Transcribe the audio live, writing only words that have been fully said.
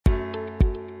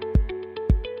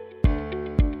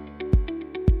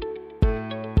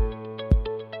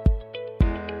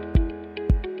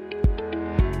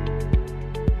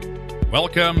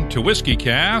Welcome to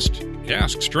WhiskyCast,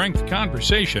 cask strength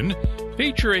conversation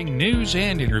featuring news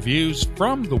and interviews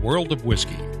from the world of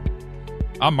whiskey.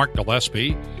 I'm Mark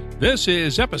Gillespie. This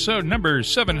is episode number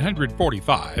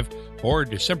 745 for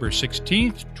December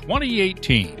 16th,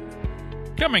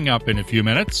 2018. Coming up in a few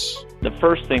minutes. The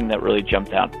first thing that really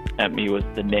jumped out at me was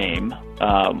the name,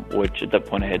 which at that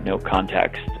point I had no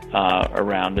context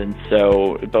around,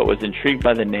 but was intrigued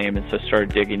by the name, and so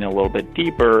started digging a little bit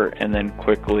deeper, and then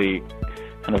quickly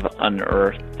kind of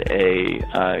unearthed a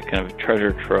kind of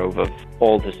treasure trove of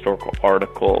old historical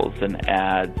articles and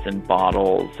ads and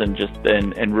bottles,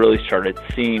 and really started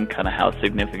seeing kind of how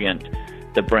significant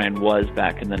the brand was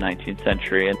back in the 19th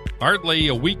century. And hardly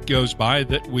a week goes by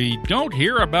that we don't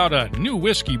hear about a new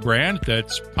whiskey brand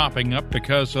that's popping up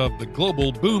because of the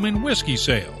global boom in whiskey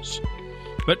sales.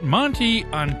 But Manti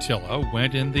Antilla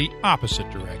went in the opposite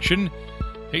direction.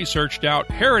 He searched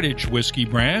out heritage whiskey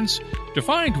brands to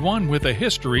find one with a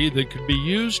history that could be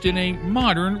used in a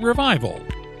modern revival.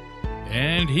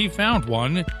 And he found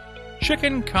one,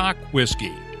 Chicken Cock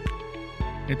Whiskey.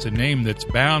 It's a name that's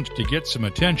bound to get some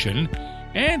attention,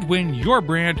 and when your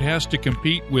brand has to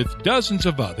compete with dozens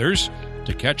of others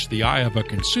to catch the eye of a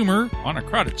consumer on a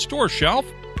crowded store shelf,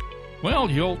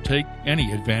 well, you'll take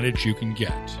any advantage you can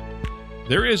get.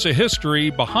 There is a history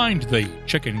behind the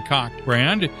Chicken Cock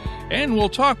brand, and we'll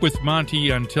talk with Manti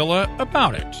Antilla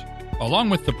about it, along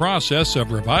with the process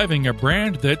of reviving a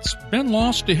brand that's been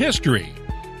lost to history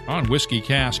on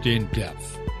WhiskyCast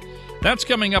In-Depth. That's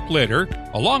coming up later,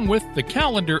 along with the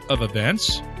calendar of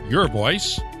events, your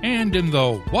voice, and in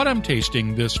the What I'm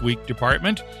Tasting This Week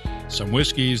department, some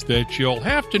whiskeys that you'll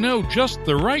have to know just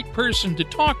the right person to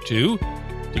talk to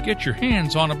get your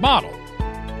hands on a bottle.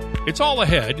 It's all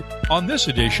ahead on this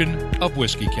edition of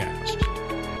WhiskyCast.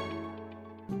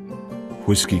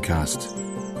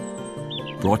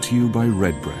 WhiskyCast, brought to you by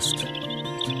Redbreast,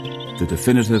 the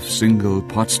definitive single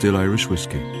pot-still Irish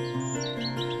whiskey.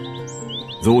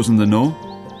 Those in the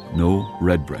know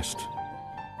Redbreast.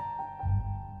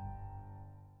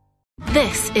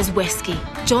 This is whiskey,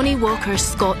 Johnny Walker's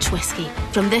Scotch whiskey,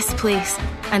 from this place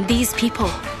and these people,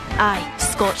 aye,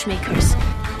 Scotch makers,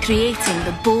 creating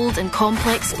the bold and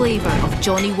complex flavour of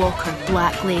Johnny Walker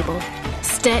Black Label.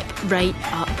 Step right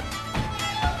up.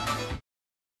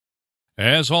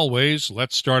 As always,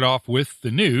 let's start off with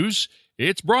the news.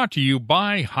 It's brought to you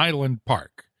by Highland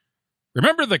Park.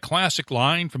 Remember the classic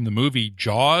line from the movie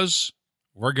Jaws?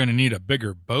 We're going to need a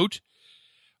bigger boat.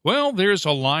 Well, there's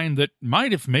a line that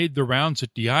might have made the rounds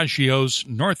at Diageo's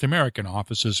North American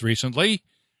offices recently.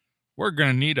 We're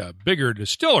going to need a bigger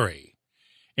distillery.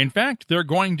 In fact, they're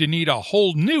going to need a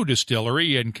whole new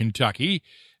distillery in Kentucky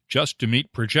just to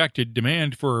meet projected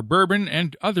demand for bourbon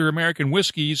and other American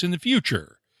whiskeys in the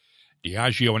future.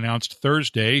 Diageo announced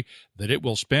Thursday that it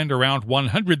will spend around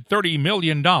 $130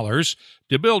 million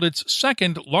to build its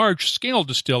second large-scale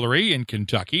distillery in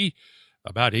Kentucky,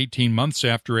 about 18 months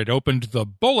after it opened the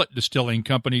Bulleit Distilling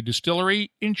Company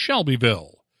distillery in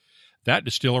Shelbyville. That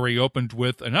distillery opened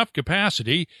with enough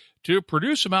capacity to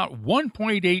produce about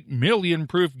 1.8 million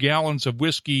proof gallons of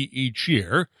whiskey each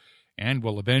year, and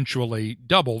will eventually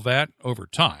double that over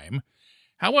time.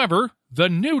 However, the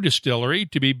new distillery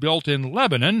to be built in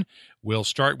Lebanon will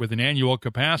start with an annual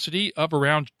capacity of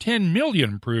around 10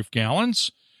 million proof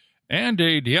gallons, and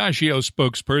a Diageo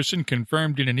spokesperson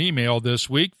confirmed in an email this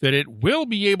week that it will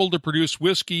be able to produce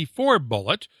whiskey for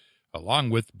Bulleit, along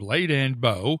with Blade &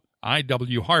 Bow,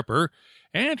 I.W. Harper,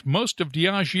 and most of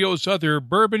Diageo's other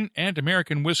bourbon and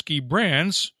American whiskey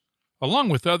brands, along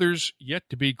with others yet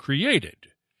to be created.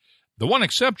 The one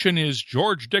exception is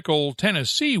George Dickel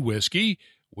Tennessee whiskey,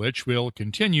 which will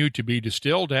continue to be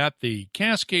distilled at the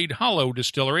Cascade Hollow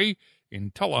Distillery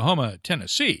in Tullahoma,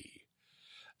 Tennessee.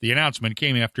 The announcement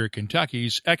came after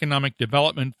Kentucky's Economic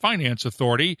Development Finance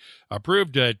Authority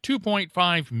approved a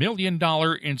 $2.5 million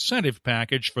incentive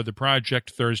package for the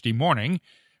project Thursday morning,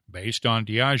 based on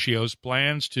Diageo's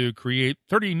plans to create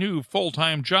 30 new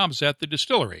full-time jobs at the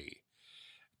distillery.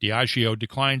 Diageo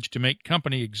declined to make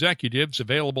company executives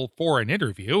available for an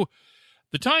interview.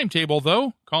 The timetable,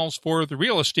 though, calls for the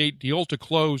real estate deal to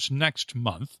close next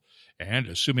month, and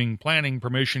assuming planning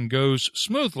permission goes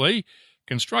smoothly,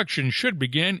 construction should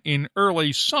begin in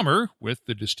early summer, with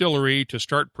the distillery to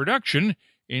start production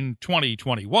in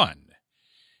 2021.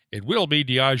 It will be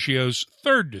Diageo's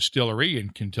third distillery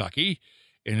in Kentucky.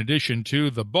 In addition to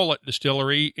the Bulleit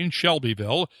Distillery in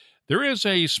Shelbyville, there is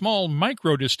a small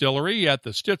micro-distillery at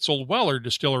the Stitzel-Weller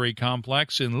Distillery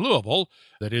Complex in Louisville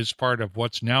that is part of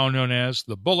what's now known as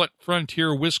the Bulleit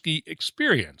Frontier Whiskey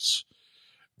Experience.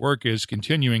 Work is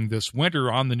continuing this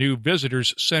winter on the new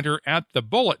Visitors Center at the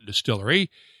Bulleit Distillery,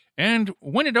 And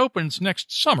when it opens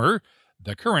next summer,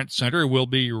 the current center will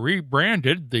be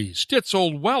rebranded the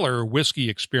Stitzel-Weller Whiskey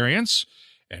Experience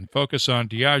and focus on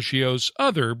Diageo's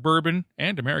other bourbon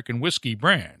and American whiskey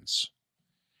brands.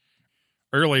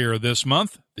 Earlier this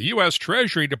month, the U.S.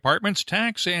 Treasury Department's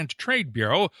Tax and Trade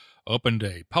Bureau opened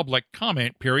a public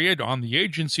comment period on the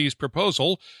agency's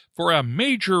proposal for a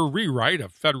major rewrite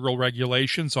of federal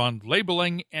regulations on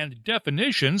labeling and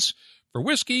definitions for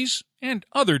whiskeys and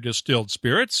other distilled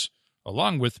spirits,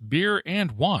 along with beer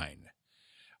and wine.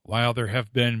 While there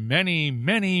have been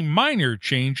many minor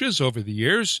changes over the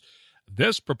years,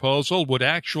 this proposal would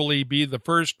actually be the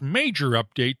first major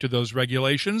update to those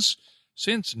regulations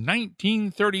since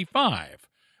 1935,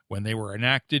 when they were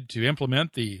enacted to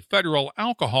implement the Federal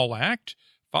Alcohol Act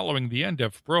following the end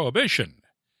of Prohibition.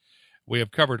 We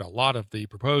have covered a lot of the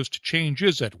proposed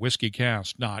changes at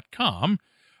WhiskyCast.com,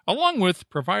 along with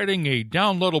providing a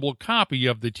downloadable copy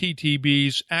of the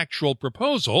TTB's actual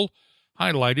proposal,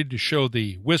 highlighted to show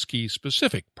the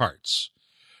whiskey-specific parts.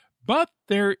 But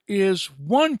there is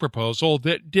one proposal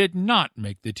that did not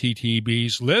make the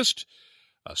TTB's list,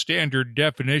 a standard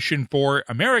definition for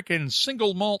American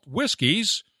Single Malt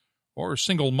whiskies, or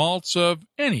single malts of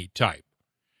any type.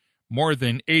 More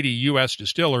than 80 U.S.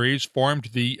 distilleries formed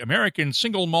the American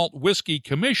Single Malt Whiskey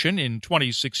Commission in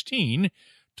 2016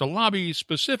 to lobby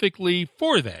specifically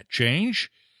for that change.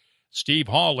 Steve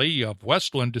Hawley of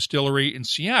Westland Distillery in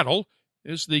Seattle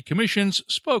is the commission's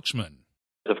spokesman.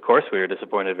 Of course, we were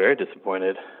disappointed, very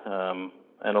disappointed, and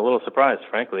a little surprised,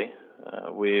 frankly.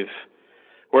 We've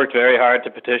worked very hard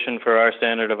to petition for our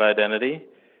standard of identity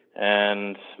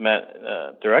and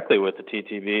met directly with the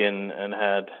TTB and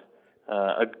had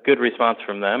a good response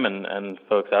from them and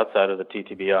folks outside of the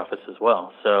TTB office as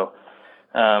well. So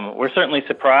we're certainly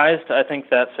surprised. I think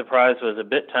that surprise was a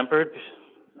bit tempered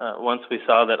once we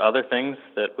saw that other things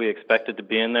that we expected to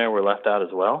be in there were left out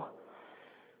as well.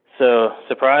 So,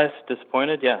 surprised,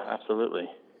 disappointed? Yeah, absolutely.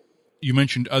 You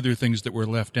mentioned other things that were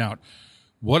left out.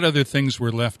 What other things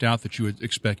were left out that you had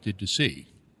expected to see?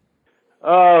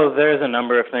 Oh, there's a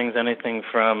number of things. Anything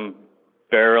from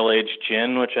barrel-aged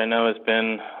gin, which I know has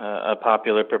been a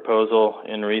popular proposal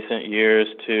in recent years,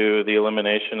 to the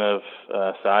elimination of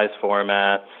size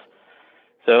formats.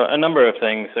 So, a number of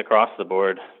things across the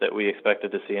board that we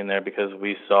expected to see in there because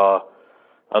we saw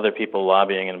other people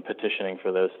lobbying and petitioning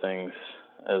for those things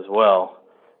as well.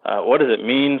 What does it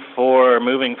mean for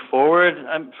moving forward?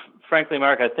 Frankly,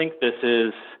 Mark, I think this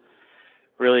is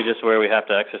really just where we have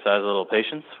to exercise a little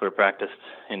patience. We're practiced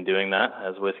in doing that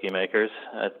as whiskey makers.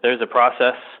 There's a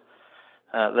process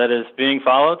that is being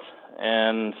followed,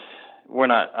 and we're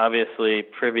not obviously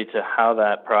privy to how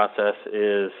that process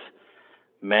is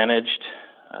managed,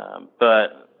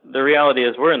 but the reality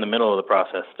is we're in the middle of the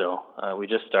process still. We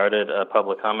just started a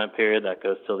public comment period that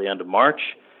goes till the end of March.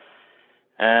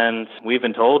 And we've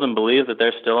been told and believe that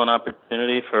there's still an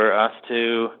opportunity for us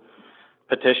to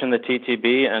petition the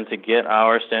TTB and to get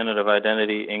our standard of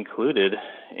identity included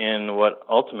in what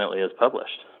ultimately is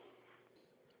published.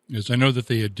 Yes, I know that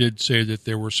they did say that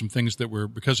there were some things that were,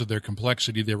 because of their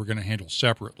complexity, they were going to handle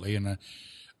separately. And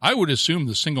I would assume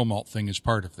the single malt thing is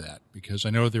part of that, because I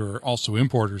know there are also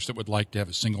importers that would like to have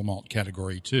a single malt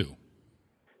category too.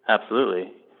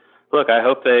 Absolutely. Look, I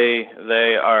hope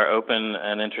they are open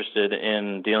and interested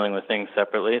in dealing with things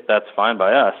separately. That's fine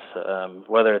by us.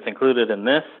 Whether it's included in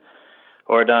this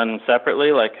or done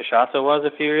separately like cachaça was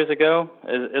a few years ago,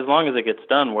 as long as it gets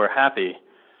done, we're happy.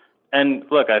 And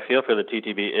look, I feel for the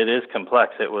TTB. It is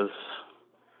complex. It was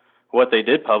what they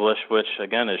did publish, which,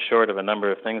 again, is short of a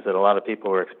number of things that a lot of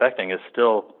people were expecting, is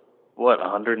still,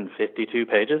 152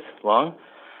 pages long?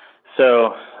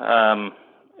 So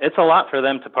it's a lot for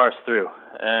them to parse through.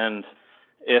 And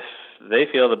if they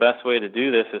feel the best way to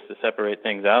do this is to separate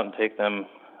things out and take them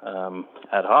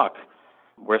ad hoc,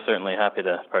 we're certainly happy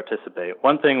to participate.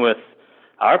 One thing with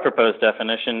our proposed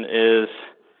definition is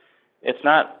it's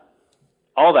not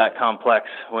all that complex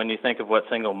when you think of what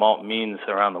single malt means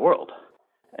around the world.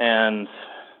 And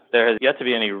there has yet to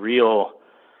be any real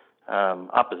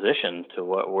opposition to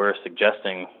what we're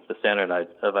suggesting the standard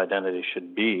of identity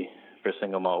should be for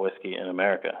single malt whiskey in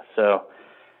America. So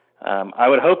I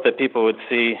would hope that people would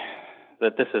see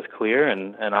that this is clear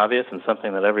and obvious and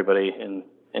something that everybody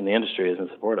in the industry is in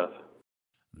support of.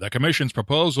 The Commission's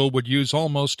proposal would use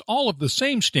almost all of the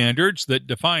same standards that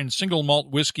define single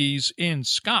malt whiskies in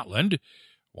Scotland: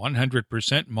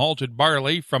 100% malted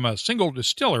barley from a single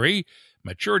distillery,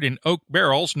 matured in oak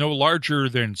barrels no larger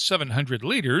than 700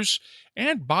 liters,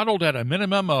 and bottled at a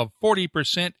minimum of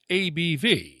 40%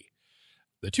 ABV.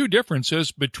 The two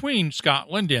differences between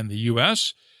Scotland and the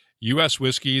U.S., U.S.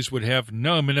 whiskeys would have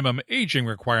no minimum aging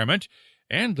requirement,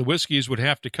 and the whiskeys would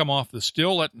have to come off the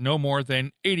still at no more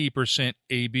than 80%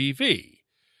 ABV.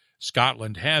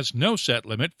 Scotland has no set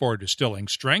limit for distilling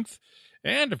strength,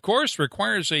 and, of course,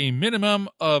 requires a minimum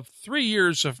of 3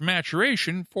 years of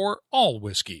maturation for all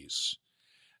whiskeys.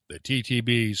 The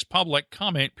TTB's public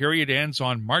comment period ends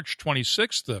on March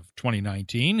 26th of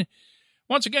 2019.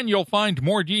 Once again, you'll find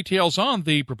more details on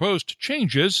the proposed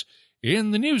changes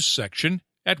in the news section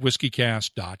at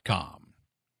whiskycast.com.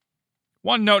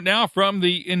 One note now from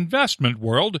the investment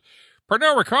world.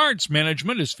 Pernod Ricard's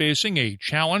management is facing a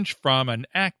challenge from an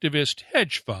activist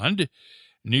hedge fund.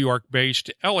 New York-based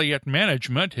Elliott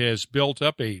Management has built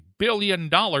up a $1 billion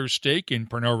stake in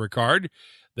Pernod Ricard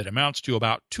that amounts to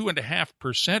about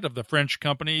 2.5% of the French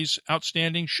company's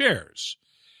outstanding shares.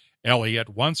 Elliott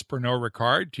wants Pernod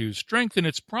Ricard to strengthen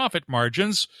its profit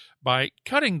margins by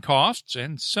cutting costs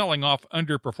and selling off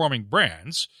underperforming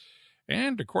brands,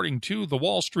 and, according to the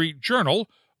Wall Street Journal,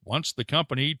 wants the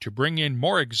company to bring in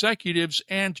more executives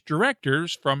and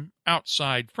directors from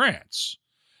outside France.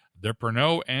 The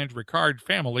Pernod and Ricard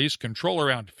families control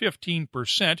around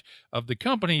 15% of the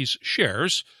company's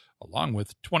shares, along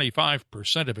with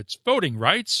 25% of its voting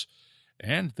rights,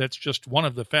 and that's just one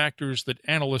of the factors that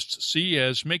analysts see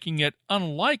as making it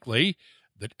unlikely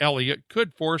that Elliott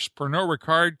could force Pernod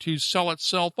Ricard to sell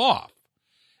itself off.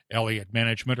 Elliott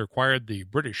Management acquired the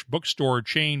British bookstore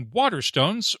chain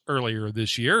Waterstones earlier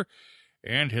this year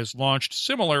and has launched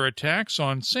similar attacks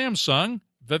on Samsung,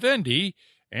 Vivendi,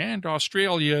 and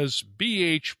Australia's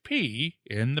BHP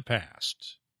in the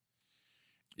past.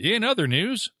 In other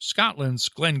news, Scotland's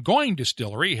Glengoyne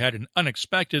distillery had an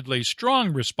unexpectedly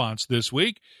strong response this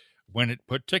week when it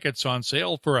put tickets on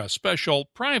sale for a special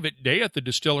private day at the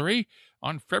distillery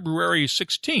on February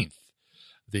 16th.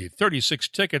 The 36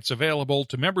 tickets available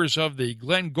to members of the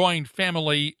Glengoyne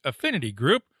family affinity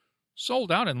group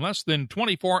sold out in less than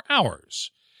 24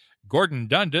 hours. Gordon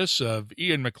Dundas of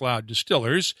Ian MacLeod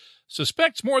Distillers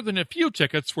suspects more than a few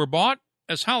tickets were bought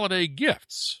as holiday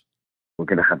gifts. We're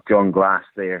going to have John Glass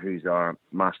there, who's our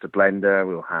master blender.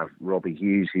 We'll have Robbie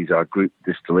Hughes, who's our group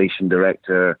distillation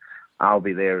director. I'll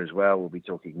be there as well. We'll be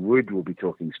talking wood, we'll be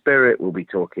talking spirit, we'll be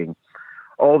talking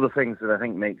all the things that I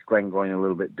think makes Glengoyne a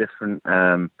little bit different,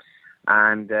 and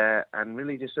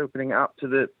really just opening it up to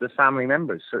the family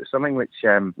members. So it's something which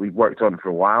we've worked on for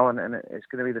a while, and it's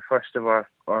going to be the first of our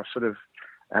sort of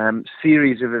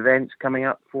series of events coming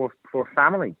up for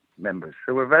family members.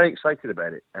 So we're very excited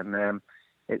about it, and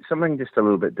it's something just a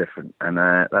little bit different, and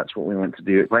that's what we want to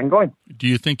do at Glengoyne. Do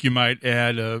you think you might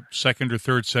add a second or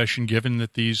third session, given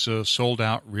that these sold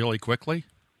out really quickly?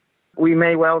 We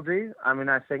may well do. I mean,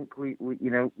 I think we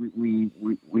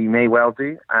may well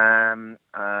do.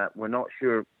 We're not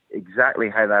sure exactly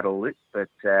how that'll look, but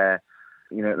at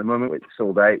the moment it's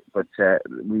sold out. But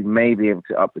we may be able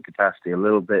to up the capacity a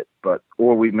little bit,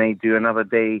 or we may do another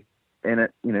day in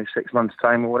it, 6 months'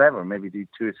 time or whatever. Maybe do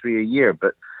 2 or 3 a year,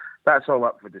 but that's all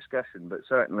up for discussion. But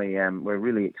certainly, we're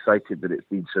really excited that it's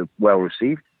been so well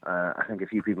received. I think a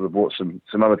few people have bought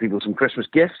some other people some Christmas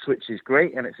gifts, which is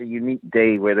great, and it's a unique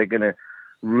day where they're going to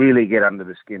really get under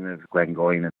the skin of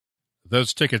Glengoyne.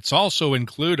 Those tickets also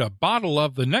include a bottle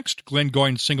of the next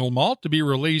Glengoyne Single Malt to be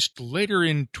released later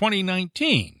in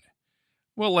 2019.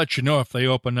 We'll let you know if they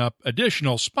open up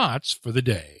additional spots for the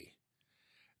day.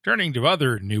 Turning to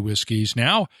other new whiskeys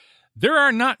now, there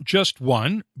are not just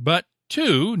one, but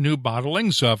 2 new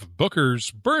bottlings of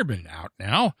Booker's Bourbon out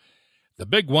now. The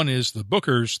big one is the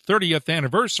Booker's 30th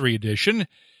Anniversary Edition,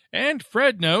 and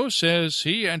Fred Noe says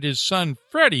he and his son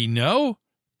Freddie Noe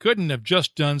couldn't have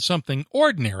just done something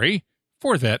ordinary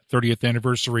for that 30th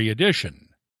Anniversary Edition.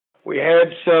 We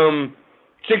had some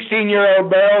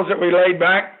 16-year-old barrels that we laid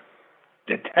back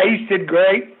that tasted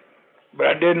great, but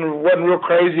I wasn't real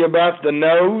crazy about the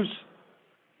nose.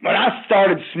 When I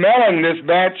started smelling this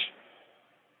batch,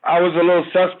 I was a little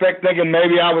suspect, thinking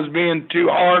maybe I was being too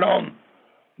hard on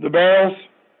the barrels.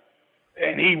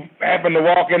 And he happened to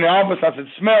walk in the office. I said,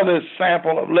 "Smell this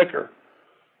sample of liquor."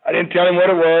 I didn't tell him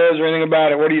what it was or anything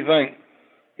about it. What do you think?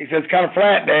 He said, "It's kind of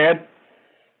flat, Dad."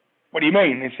 "What do you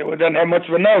mean?" He said, "Well, it doesn't have much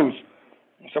of a nose."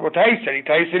 I said, "Well, taste it." He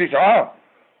tasted it. He said, "Oh,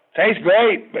 tastes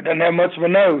great, but doesn't have much of a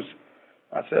nose."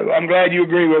 I said, "Well, I'm glad you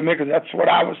agree with me, because that's what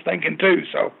I was thinking too."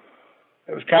 So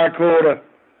it was kind of cool to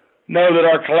know that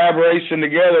our collaboration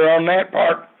together on that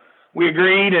part, we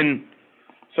agreed. And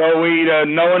so we,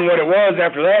 knowing what it was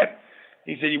after that,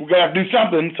 he said, "We're going to have to do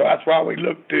something." So that's why we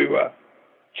looked to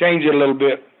change it a little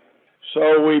bit.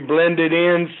 So we blended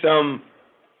in some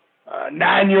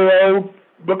 9-year-old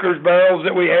Booker's barrels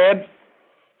that we had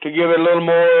to give it a little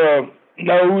more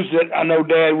nose that I know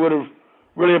Dad would have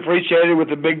really appreciate it with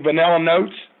the big vanilla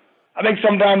notes. I think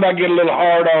sometimes I get a little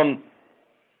hard on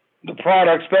the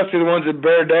product, especially the ones that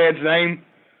bear Dad's name.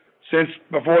 Since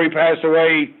before he passed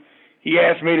away, he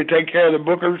asked me to take care of the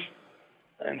Bookers,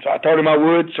 and so I told him I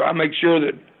would. So I make sure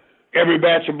that every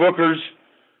batch of Bookers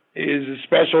is as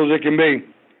special as it can be.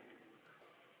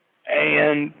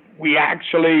 And we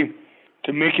actually,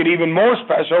 to make it even more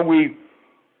special, we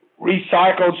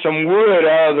recycled some wood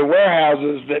out of the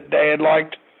warehouses that Dad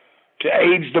liked to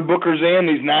age the Bookers in,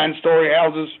 these 9-story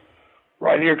houses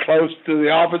right here close to the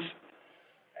office.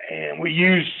 And we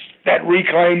used that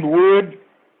reclaimed wood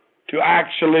to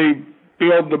actually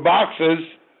build the boxes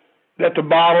that the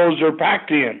bottles are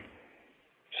packed in.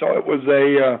 So it was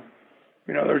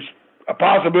there's a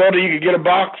possibility you could get a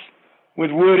box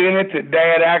with wood in it that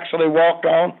Dad actually walked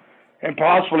on, and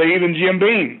possibly even Jim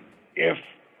Beam, if,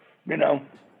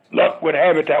 luck would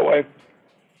have it that way.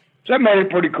 So that made it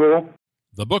pretty cool.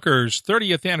 The Booker's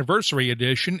 30th Anniversary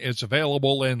Edition is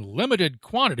available in limited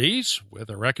quantities with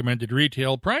a recommended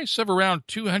retail price of around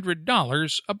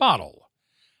 $200 a bottle.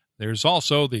 There's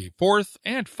also the 4th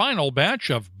and final batch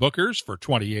of Booker's for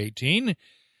 2018.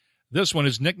 This one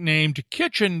is nicknamed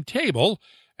Kitchen Table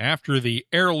after the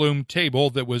heirloom table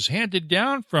that was handed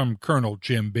down from Colonel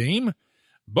Jim Beam.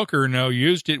 Booker Noe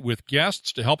used it with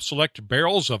guests to help select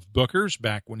barrels of Booker's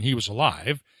back when he was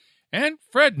alive, and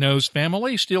Fred Noe's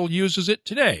family still uses it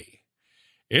today.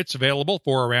 It's available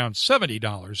for around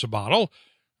 $70 a bottle.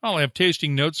 I'll have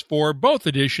tasting notes for both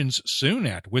editions soon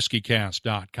at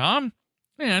WhiskyCast.com,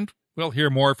 and we'll hear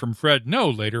more from Fred Noe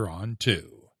later on,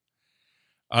 too.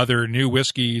 Other new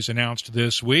whiskeys announced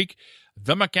this week.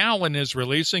 The Macallan is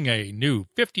releasing a new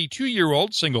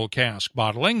 52-year-old single cask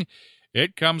bottling.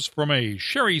 It comes from a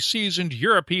sherry-seasoned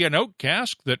European oak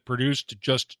cask that produced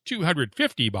just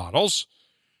 250 bottles.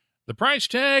 The price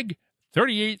tag,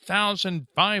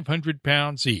 38,500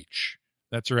 pounds each.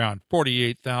 That's around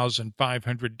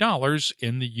 $48,500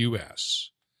 in the U.S.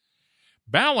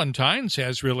 Ballantine's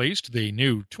has released the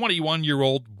new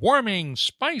 21-year-old Warming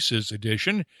Spices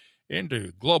edition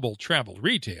into global travel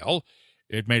retail.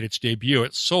 It made its debut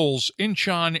at Seoul's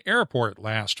Incheon Airport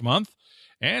last month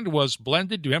and was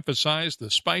blended to emphasize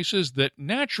the spices that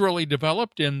naturally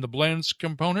developed in the blend's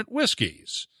component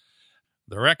whiskeys.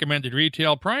 The recommended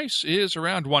retail price is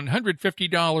around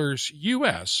 $150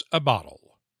 U.S. a bottle.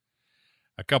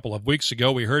 A couple of weeks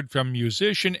ago, we heard from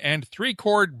musician and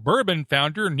three-chord bourbon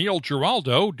founder Neil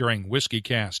Giraldo during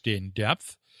WhiskyCast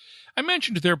In-Depth. I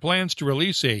mentioned their plans to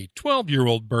release a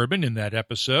 12-year-old bourbon in that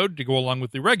episode to go along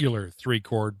with the regular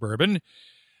three-chord bourbon.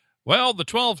 Well, the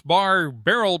 12-bar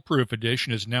barrel-proof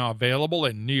edition is now available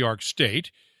in New York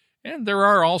State, and there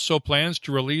are also plans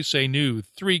to release a new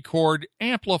three-chord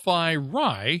Amplify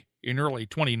Rye in early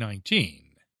 2019.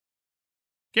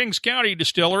 Kings County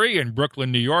Distillery in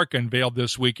Brooklyn, New York unveiled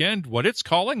this weekend what it's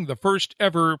calling the first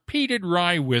ever peated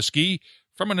rye whiskey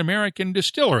from an American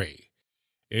distillery.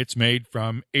 It's made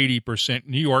from 80%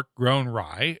 New York-grown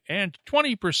rye and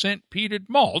 20% peated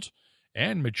malt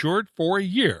and matured for a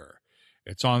year.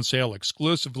 It's on sale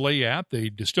exclusively at the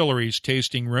distillery's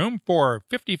tasting room for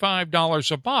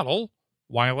 $55 a bottle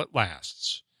while it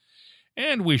lasts.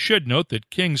 And we should note that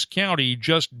Kings County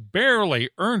just barely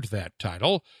earned that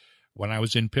title. When I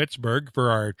was in Pittsburgh for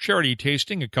our charity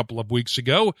tasting a couple of weeks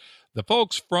ago, the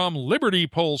folks from Liberty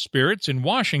Pole Spirits in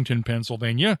Washington,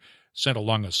 Pennsylvania, sent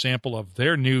along a sample of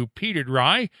their new peated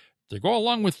rye to go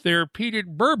along with their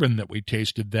peated bourbon that we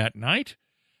tasted that night.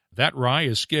 That rye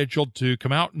is scheduled to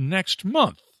come out next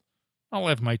month. I'll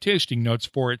have my tasting notes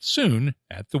for it soon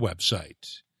at the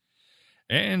website.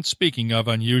 And speaking of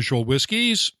unusual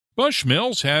whiskeys,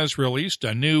 Bushmills has released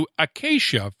a new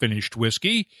Acacia-finished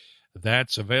whiskey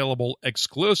that's available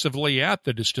exclusively at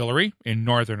the distillery in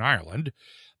Northern Ireland.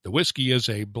 The whiskey is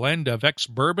a blend of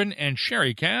ex-bourbon and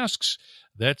sherry casks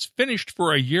that's finished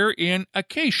for a year in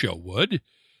acacia wood.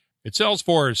 It sells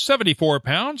for 74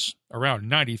 pounds,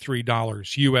 around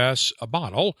 $93 U.S. a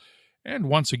bottle, and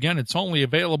once again, it's only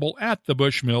available at the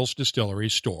Bushmills Distillery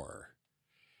store.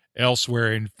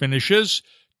 Elsewhere in finishes,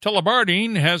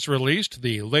 Tullibardine has released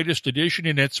the latest edition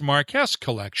in its Marquess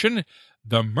collection,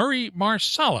 the Murray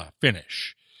Marsala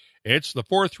finish. It's the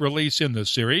 4th release in the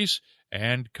series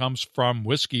and comes from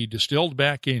whiskey distilled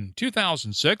back in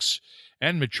 2006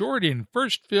 and matured in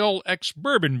first fill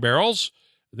ex-bourbon barrels,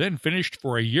 then finished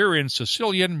for a year in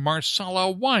Sicilian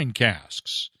Marsala wine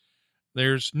casks.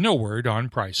 There's no word on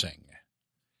pricing.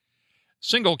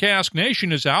 Single Cask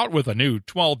Nation is out with a new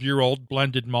 12-year-old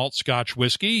blended malt Scotch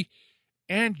whiskey.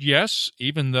 And yes,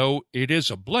 even though it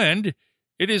is a blend,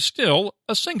 it is still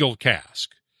a single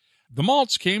cask. The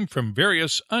malts came from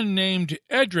various unnamed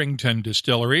Edrington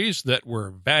distilleries that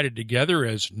were vatted together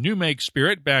as new make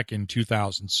spirit back in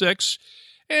 2006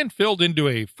 and filled into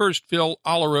a first fill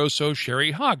Oloroso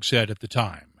sherry hogshead at the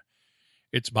time.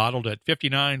 It's bottled at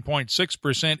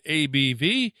 59.6%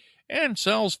 ABV and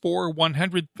sells for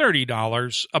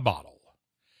 $130 a bottle.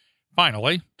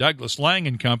 Finally, Douglas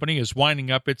Lang & Company is winding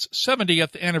up its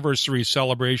 70th anniversary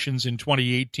celebrations in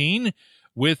 2018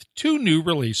 with two new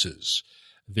releases.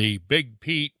 The Big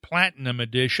Pete Platinum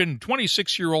Edition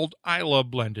 26-year-old Islay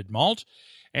blended malt,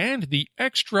 and the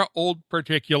Extra Old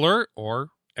Particular,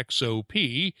 or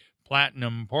XOP,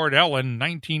 Platinum Port Ellen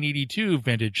 1982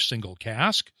 vintage single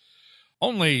cask.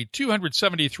 Only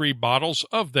 273 bottles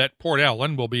of that Port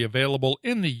Ellen will be available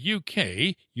in the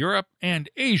UK, Europe, and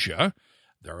Asia.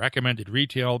 The recommended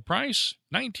retail price,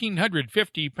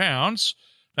 £1,950.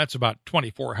 That's about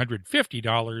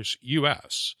 $2,450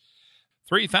 US.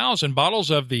 3,000 bottles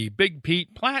of the Big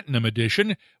Pete Platinum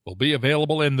Edition will be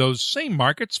available in those same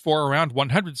markets for around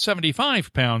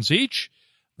 £175 each.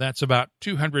 That's about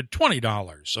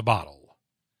 $220 a bottle.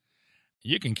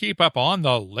 You can keep up on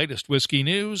the latest whiskey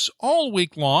news all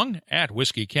week long at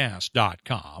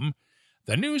WhiskyCast.com.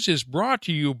 The news is brought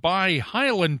to you by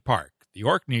Highland Park, the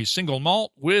Orkney Single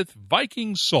Malt with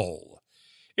Viking Soul.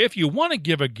 If you want to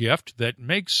give a gift that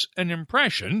makes an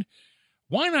impression,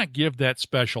 why not give that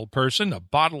special person a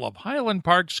bottle of Highland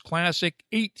Park's classic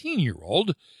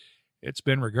 18-year-old? It's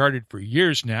been regarded for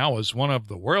years now as one of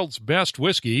the world's best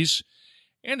whiskeys,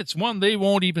 and it's one they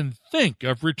won't even think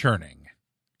of returning.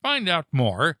 Find out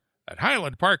more at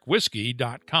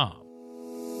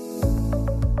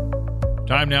HighlandParkWhiskey.com.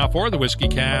 Time now for the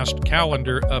WhiskyCast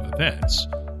calendar of events.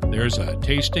 There's a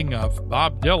tasting of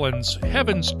Bob Dylan's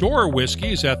Heaven's Door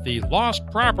whiskeys at the Lost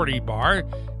Property Bar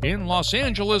in Los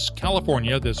Angeles,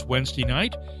 California this Wednesday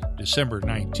night, December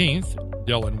 19th.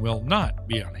 Dylan will not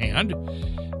be on hand.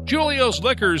 Julio's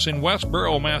Liquors in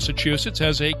Westboro, Massachusetts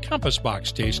has a Compass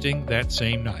Box tasting that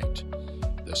same night.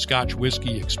 The Scotch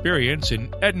Whisky Experience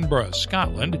in Edinburgh,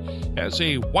 Scotland has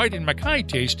a White & Mackay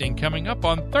tasting coming up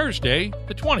on Thursday,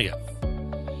 the 20th.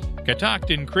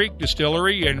 Catoctin Creek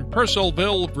Distillery in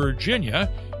Purcellville, Virginia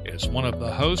is one of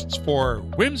the hosts for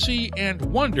Whimsy and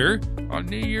Wonder on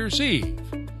New Year's Eve.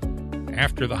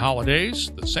 After the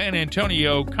holidays, the San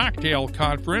Antonio Cocktail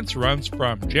Conference runs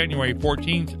from January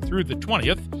 14th through the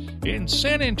 20th in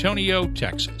San Antonio,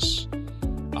 Texas.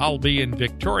 I'll be in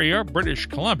Victoria, British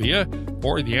Columbia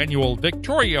for the annual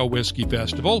Victoria Whiskey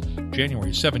Festival,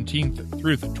 January 17th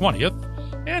through the 20th.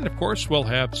 And, of course, we'll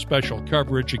have special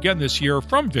coverage again this year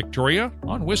from Victoria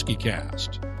on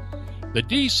WhiskyCast. The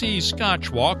D.C. Scotch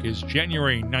Walk is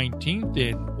January 19th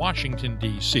in Washington,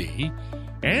 D.C.,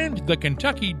 and the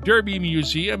Kentucky Derby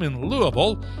Museum in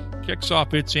Louisville kicks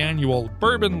off its annual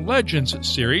Bourbon Legends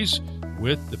series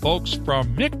with the folks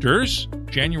from Michter's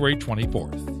January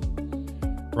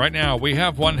 24th. Right now, we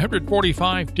have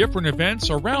 145 different events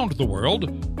around the world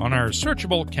on our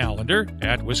searchable calendar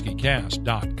at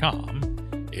WhiskyCast.com.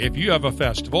 If you have a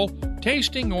festival,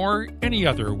 tasting, or any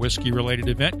other whiskey-related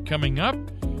event coming up,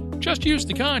 just use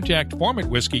the contact form at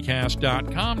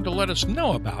WhiskyCast.com to let us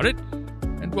know about it,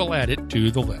 and we'll add it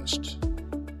to the list.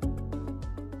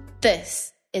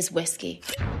 This is whiskey.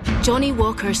 Johnny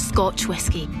Walker's Scotch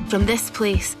whisky. From this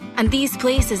place, and these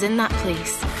places in that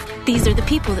place. These are the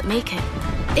people that make it.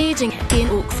 Aging in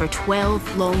oak for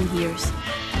 12 long years.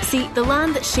 See, the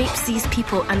land that shapes these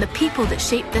people and the people that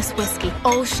shape this whiskey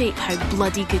all shape how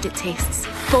bloody good it tastes.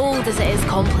 Bold as it is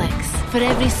complex. For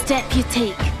every step you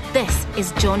take, this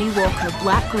is Johnny Walker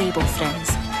Black Label, friends.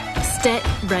 Step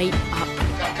right up.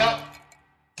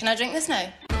 Can I drink this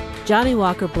now? Johnny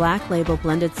Walker Black Label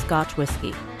Blended Scotch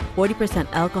Whisky.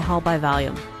 40% alcohol by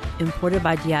volume. Imported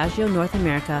by Diageo North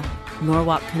America,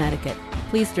 Norwalk, Connecticut.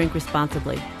 Please drink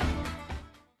responsibly.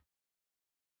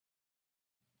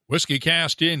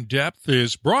 WhiskyCast In-Depth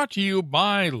is brought to you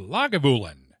by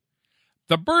Lagavulin.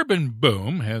 The bourbon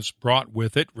boom has brought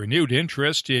with it renewed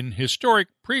interest in historic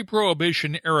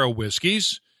pre-Prohibition era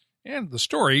whiskeys and the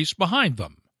stories behind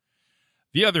them.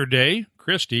 The other day,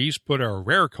 Christie's put a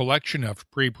rare collection of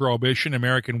pre-Prohibition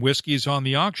American whiskeys on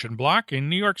the auction block in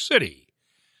New York City.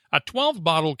 A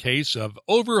 12-bottle case of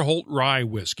Overholt Rye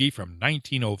whiskey from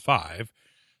 1905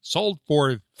 sold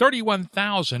for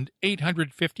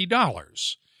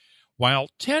 $31,850. While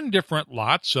 10 different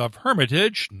lots of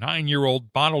Hermitage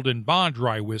 9-year-old bottled in bond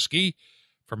rye whiskey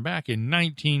from back in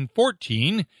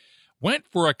 1914 went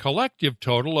for a collective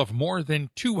total of more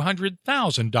than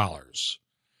 $200,000.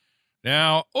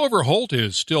 Now, Overholt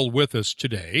is still with us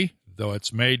today, though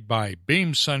it's made by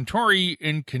Beam Suntory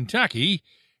in Kentucky,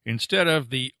 instead of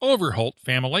the Overholt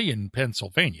family in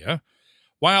Pennsylvania,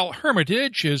 while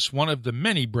Hermitage is one of the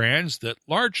many brands that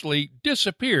largely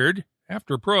disappeared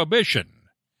after Prohibition.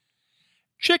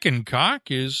 Chicken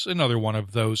Cock is another one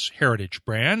of those heritage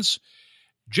brands.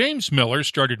 James Miller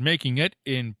started making it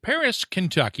in Paris,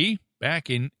 Kentucky, back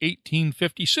in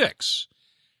 1856.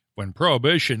 When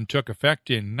Prohibition took effect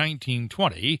in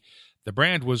 1920, the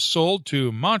brand was sold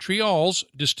to Montreal's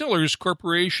Distillers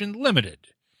Corporation Limited.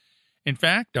 In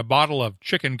fact, a bottle of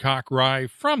Chicken Cock rye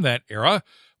from that era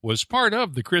was part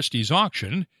of the Christie's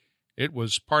auction. It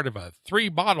was part of a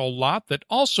 3-bottle lot that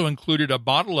also included a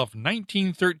bottle of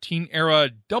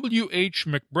 1913-era W.H.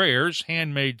 McBraer's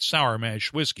handmade sour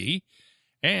mash whiskey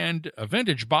and a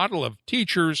vintage bottle of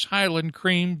Teacher's Highland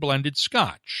Cream blended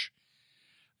scotch.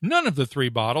 None of the 3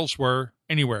 bottles were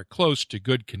anywhere close to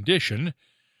good condition,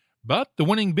 but the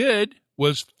winning bid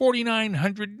was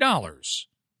 $4,900,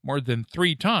 more than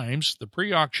 3 times the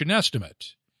pre-auction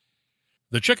estimate.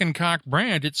 The Chicken Cock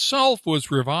brand itself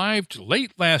was revived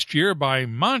late last year by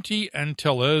Manti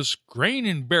Antilla's Grain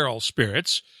and Barrel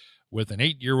Spirits with an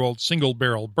 8-year-old single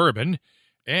barrel bourbon,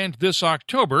 and this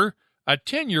October, a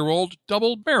 10-year-old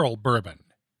Double Barrel Bourbon.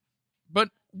 But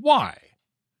why?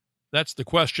 That's the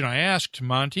question I asked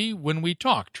Manti when we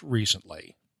talked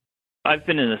recently. I've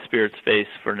been in the spirit space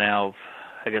for now,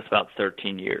 I guess, about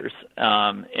 13 years.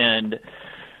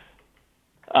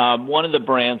 One of the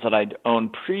brands that I'd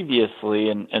owned previously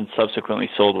and subsequently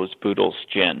sold was Boodle's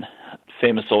Gin.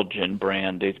 Famous old gin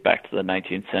brand, dates back to the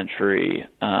 19th century,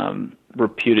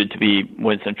 reputed to be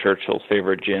Winston Churchill's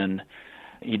favorite gin.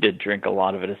 He did drink a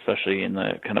lot of it, especially in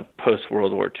the kind of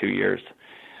post-World War II years.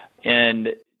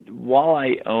 And while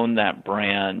I owned that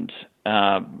brand,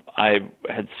 I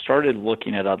had started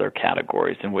looking at other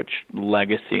categories in which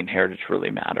legacy and heritage really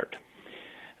mattered.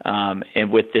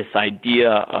 And with this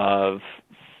idea of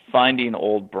finding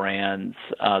old brands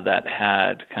that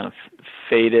had kind of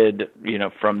faded,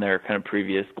 from their kind of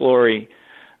previous glory,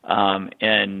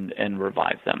 and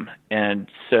revive them. And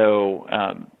so,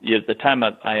 at the time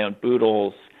I owned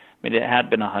Boodles, it had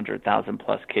been 100,000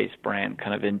 plus case brand,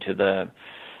 kind of into the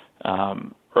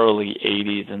early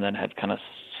 80s, and then had kind of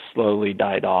slowly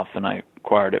died off. And I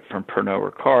acquired it from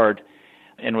Pernod Ricard,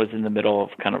 and was in the middle of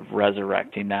kind of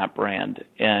resurrecting that brand.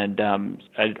 And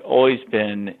I'd always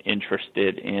been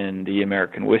interested in the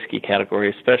American whiskey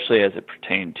category, especially as it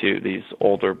pertained to these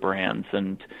older brands.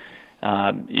 And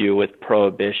with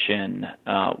Prohibition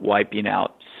wiping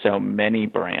out so many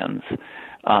brands,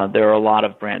 there are a lot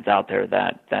of brands out there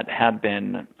that had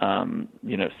been,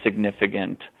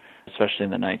 significant, especially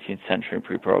in the 19th century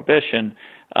pre-Prohibition,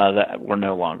 that were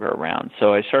no longer around.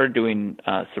 So I started doing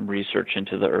some research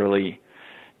into the early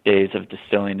days of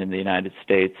distilling in the United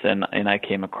States, and I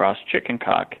came across Chicken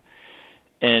Cock.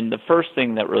 And the first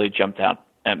thing that really jumped out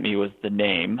at me was the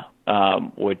name,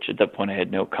 which at that point I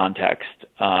had no context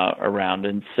around,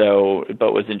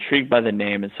 but was intrigued by the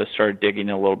name, and so started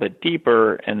digging a little bit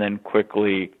deeper, and then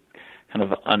quickly kind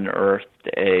of unearthed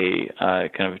a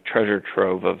kind of treasure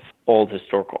trove of old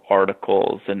historical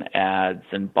articles and ads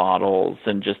and bottles,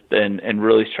 and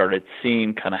really started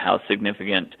seeing kind of how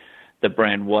significant the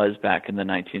brand was back in the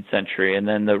 19th century. And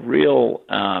then the real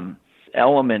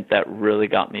element that really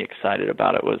got me excited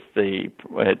about it was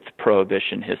its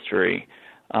Prohibition history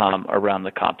around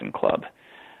the Cotton Club.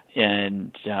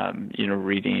 And,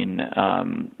 reading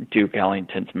Duke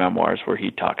Ellington's memoirs where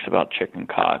he talks about Chicken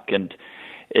Cock. And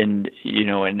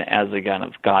as I kind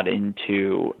of got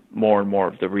into more and more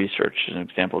of the research, as an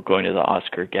example, going to the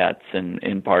Oscar Getz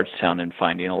in Bardstown and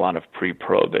finding a lot of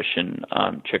pre-Prohibition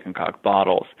Chicken Cock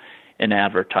bottles and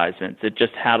advertisements, it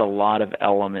just had a lot of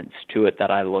elements to it that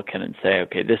I look at and say,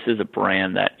 okay, this is a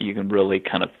brand that you can really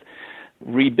kind of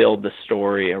rebuild the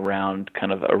story around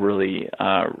kind of a really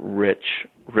rich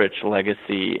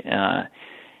legacy.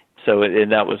 So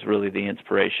that was really the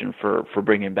inspiration for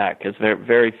bringing back, because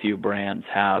very few brands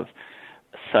have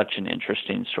such an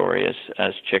interesting story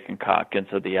as Chicken Cock, and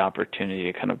so the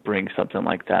opportunity to kind of bring something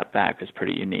like that back is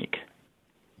pretty unique.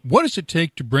 What does it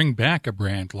take to bring back a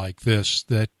brand like this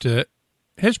that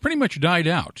has pretty much died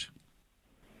out?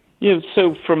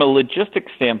 So from a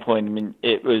logistics standpoint,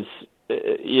 it was,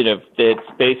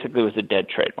 it basically was a dead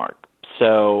trademark.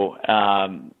 So,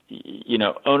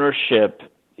 ownership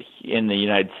in the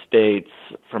United States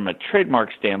from a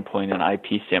trademark standpoint and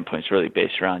IP standpoint is really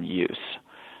based around use.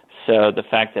 So the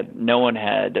fact that no one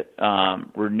had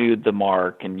renewed the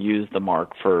mark and used the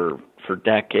mark for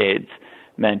decades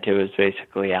meant it was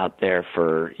basically out there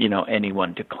for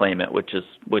anyone to claim it, which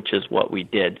is what we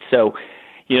did. So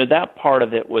that part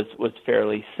of it was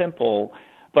fairly simple,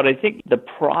 but I think the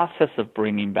process of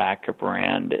bringing back a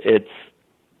brand,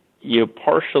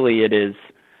 partially it is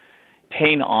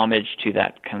paying homage to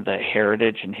that kind of the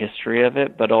heritage and history of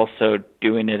it, but also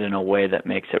doing it in a way that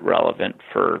makes it relevant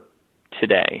for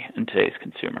today and today's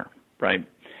consumer, right?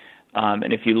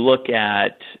 And if you look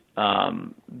at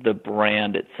the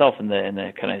brand itself and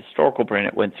the kind of historical brand,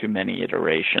 it went through many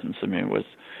iterations. I mean, it was,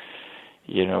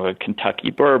 a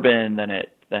Kentucky bourbon,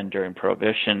 then during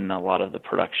Prohibition, a lot of the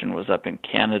production was up in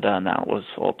Canada, and that was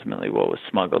ultimately what was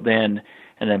smuggled in.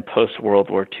 And then post-World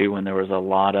War II, when there was a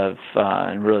lot of,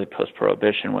 and really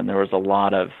post-Prohibition, when there was a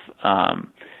lot of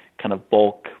kind of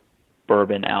bulk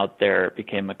bourbon out there, it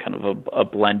became a kind of a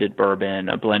blended bourbon,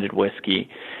 a blended whiskey.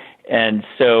 And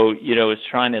so, it's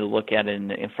trying to look at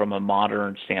it from a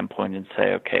modern standpoint and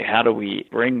say, okay, how do we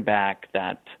bring back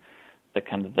the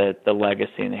kind of the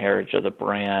legacy and the heritage of the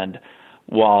brand,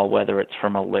 while whether it's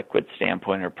from a liquid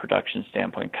standpoint or production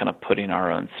standpoint, kind of putting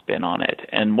our own spin on it.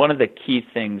 And one of the key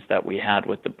things that we had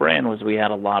with the brand was we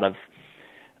had a lot of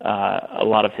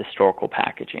historical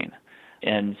packaging.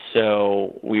 And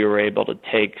so we were able to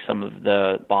take some of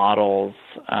the bottles,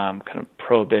 kind of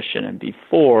Prohibition and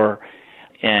before,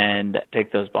 and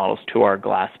take those bottles to our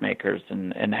glass makers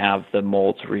and have the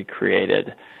molds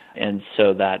recreated. And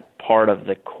so that part of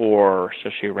the core,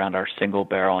 especially around our single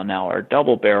barrel and now our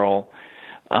double barrel,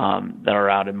 that are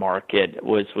out in market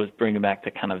was bringing back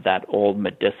the kind of that old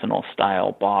medicinal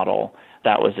style bottle.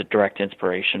 That was a direct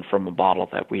inspiration from a bottle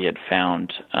that we had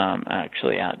found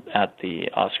actually at the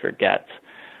Oscar Getz.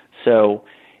 So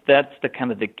that's the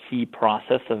kind of the key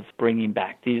process of bringing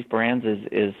back these brands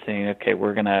is saying, okay,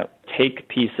 we're going to take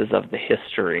pieces of the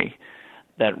history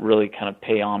that really kind of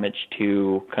pay homage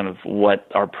to kind of what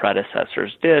our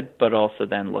predecessors did, but also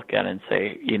then look at it and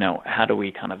say, how do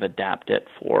we kind of adapt it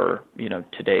for,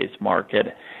 today's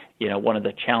market? One of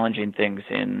the challenging things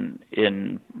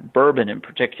in bourbon in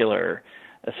particular,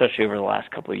 especially over the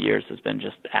last couple of years, has been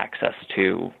just access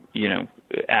to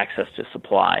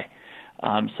supply.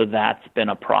 So that's been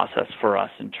a process for us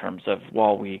in terms of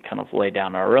while we kind of lay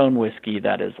down our own whiskey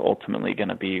that is ultimately going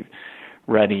to be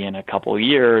ready in a couple of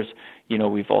years.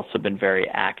 We've also been very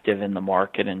active in the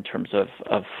market in terms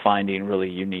of finding really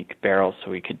unique barrels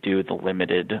so we could do the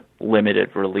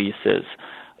limited releases.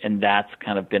 And that's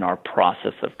kind of been our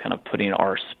process of kind of putting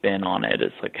our spin on it.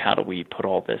 It's like, how do we put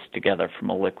all this together from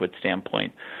a liquid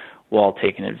standpoint while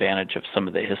taking advantage of some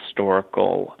of the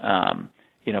historical,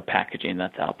 packaging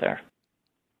that's out there.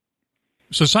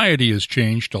 Society has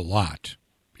changed a lot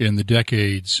in the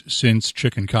decades since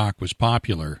chicken cock was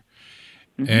popular.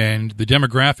 Mm-hmm. And the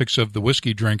demographics of the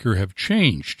whiskey drinker have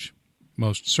changed,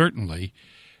 most certainly.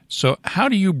 So how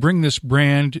do you bring this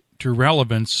brand to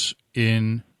relevance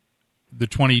in the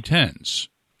 2010s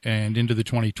and into the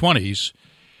 2020s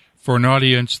for an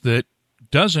audience that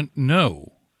doesn't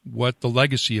know what the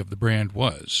legacy of the brand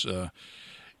was?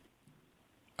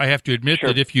 I have to admit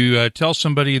that if you tell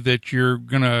somebody that you're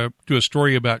going to do a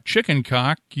story about chicken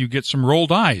cock, you get some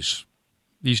rolled eyes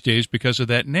these days because of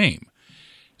that name.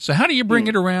 So how do you bring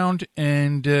it around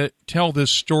and tell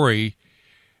this story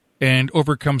and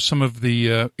overcome some of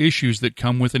the issues that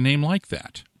come with a name like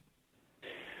that?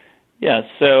 Yeah,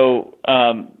 so,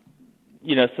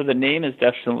 so the name is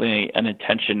definitely an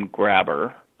attention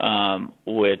grabber,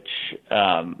 which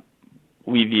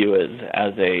we view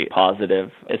as a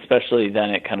positive, especially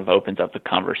then it kind of opens up the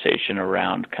conversation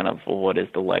around kind of what is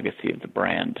the legacy of the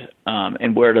brand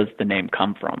and where does the name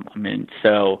come from? I mean,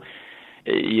 so...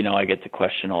 I get the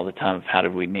question all the time of how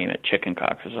did we name it chicken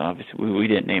cock? Because obviously we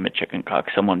didn't name it chicken cock.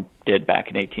 Someone did back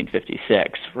in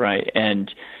 1856, right?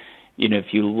 And,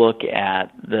 if you look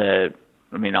at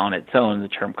on its own, the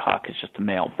term cock is just a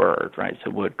male bird, right?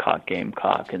 So woodcock,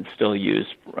 gamecock, and still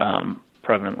used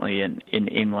prevalently in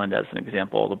England as an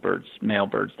example. All the male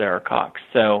birds there are cocks.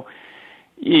 So,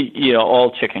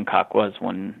 all chicken cock was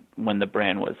when the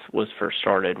brand was first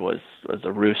started was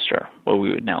a rooster, what we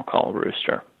would now call a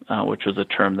rooster, which was a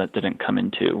term that didn't come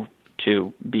into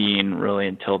being really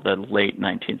until the late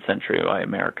 19th century by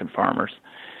American farmers.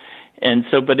 And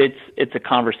so, but it's a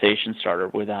conversation starter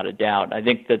without a doubt. I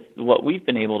think that what we've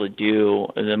been able to do,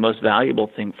 the most valuable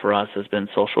thing for us has been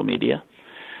social media.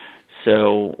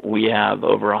 So we have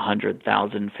over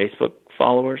 100,000 Facebook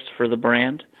followers for the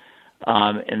brand.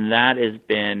 And that has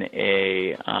been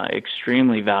a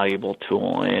extremely valuable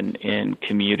tool in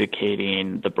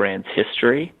communicating the brand's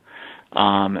history,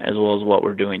 as well as what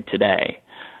we're doing today.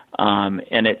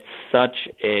 And it's such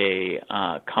a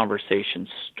conversation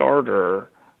starter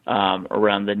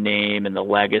around the name and the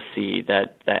legacy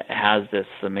that has this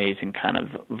amazing kind of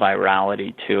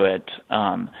virality to it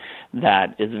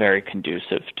that is very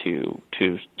conducive to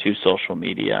social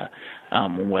media,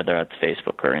 whether it's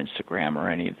Facebook or Instagram or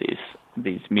any of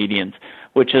medians,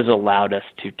 which has allowed us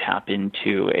to tap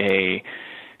into a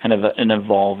kind of an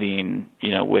evolving,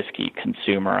 whiskey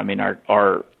consumer. I mean,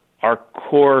 our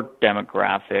core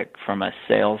demographic from a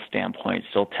sales standpoint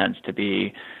still tends to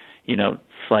be,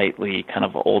 slightly kind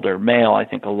of older male, I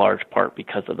think a large part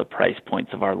because of the price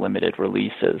points of our limited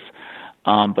releases.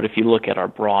 But if you look at our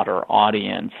broader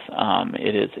audience,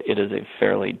 it is a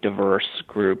fairly diverse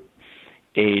group,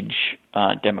 age,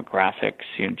 demographics,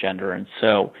 gender, and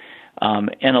so.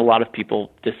 And a lot of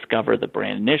people discover the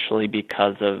brand initially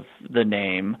because of the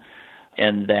name,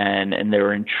 and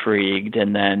they're intrigued,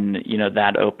 and then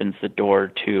that opens the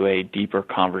door to a deeper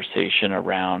conversation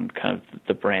around kind of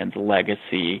the brand's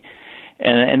legacy,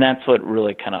 and that's what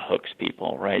really kind of hooks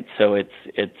people, right? So it's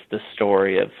the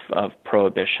story of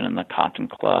Prohibition and the Cotton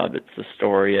Club. It's the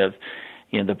story of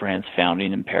the brand's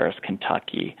founding in Paris,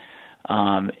 Kentucky.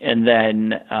 And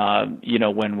then,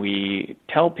 when we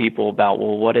tell people about,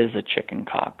 well, what is a chicken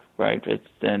cock, right?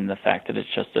 Then the fact that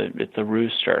it's a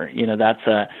rooster,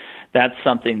 that's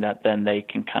something that then they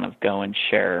can kind of go and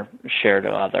share to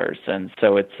others. And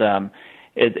so it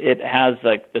has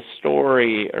like the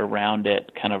story around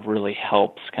it kind of really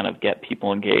helps kind of get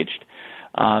people engaged.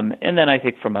 And then I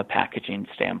think from a packaging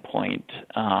standpoint,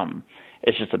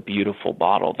 it's just a beautiful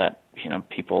bottle that,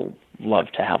 people love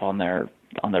to have on their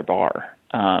bar,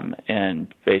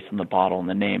 and based on the bottle and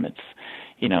the name,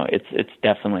 it's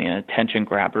definitely an attention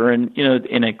grabber. And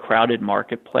in a crowded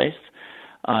marketplace,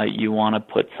 you want to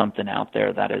put something out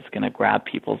there that is going to grab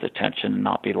people's attention and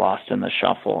not be lost in the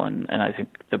shuffle. And I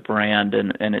think the brand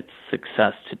and its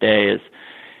success today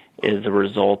is a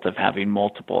result of having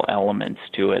multiple elements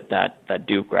to it that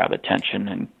do grab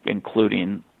attention,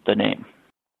 including the name.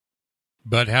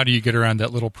 But how do you get around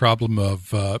that little problem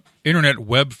of internet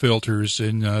web filters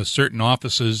in certain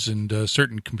offices and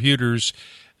certain computers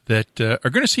that are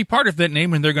going to see part of that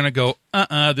name and they're going to go,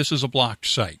 this is a blocked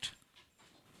site?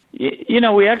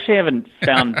 We actually haven't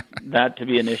found that to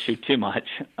be an issue too much.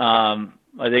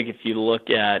 I think if you look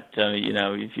at,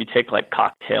 if you take like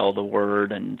cocktail, the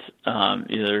word, and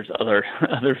there's other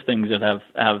things that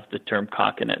have the term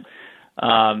cock in it.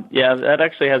 That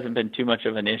actually hasn't been too much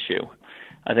of an issue.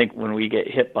 I think when we get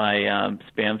hit by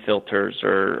spam filters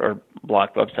or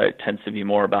blocked website, it tends to be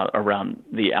more around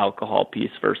the alcohol piece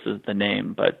versus the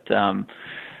name. But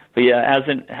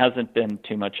it hasn't been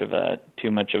too much of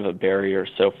a barrier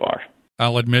so far.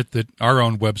 I'll admit that our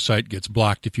own website gets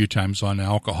blocked a few times on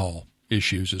alcohol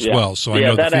issues as well. So I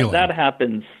know the feeling. That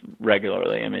happens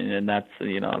regularly. I mean, and that's at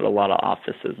a lot of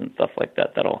offices and stuff like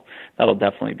that. That'll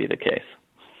definitely be the case.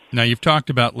 Now, you've talked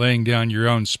about laying down your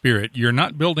own spirit. You're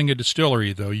not building a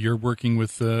distillery, though. You're working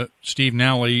with Steve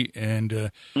Noe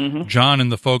and John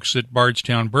and the folks at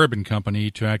Bardstown Bourbon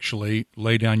Company to actually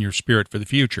lay down your spirit for the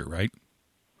future, right?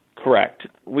 Correct.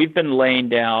 We've been laying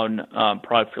down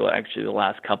product for actually the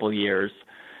last couple of years.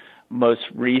 Most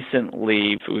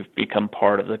recently, we've become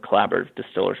part of the Collaborative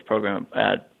Distillers Program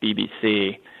at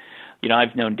BBC.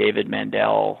 I've known David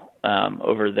Mandel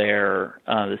over there,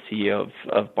 the CEO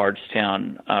of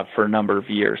Bardstown, for a number of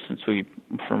years,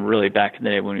 from really back in the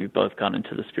day when we both got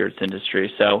into the spirits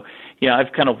industry. So,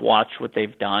 I've kind of watched what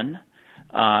they've done,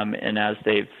 and as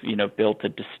they've, built a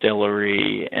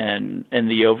distillery and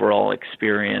the overall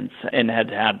experience, and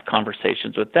had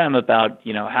conversations with them about,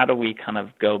 how do we kind of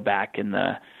go back in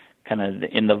the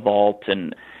vault,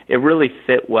 and it really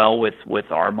fit well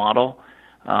with our model.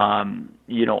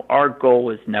 Our goal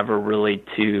was never really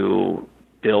to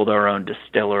build our own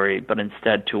distillery, but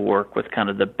instead to work with kind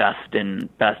of the best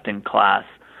in class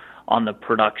on the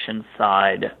production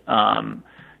side,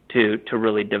 to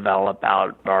really develop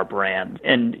out our brand.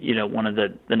 And, one of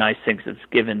the nice things that's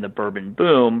given the bourbon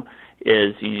boom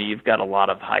is, you've got a lot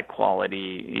of high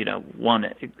quality, one,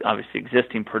 obviously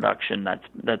existing production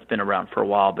that's been around for a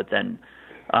while, but then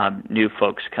new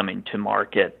folks coming to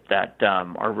market that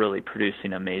are really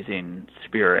producing amazing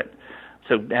spirit.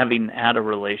 So having had a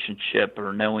relationship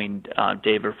or knowing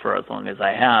David for as long as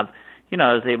I have,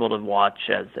 I was able to watch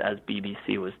as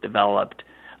BBC was developed,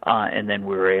 and then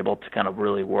we were able to kind of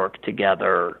really work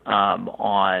together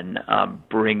on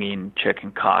bringing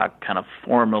chicken cock kind of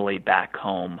formally back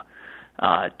home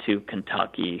to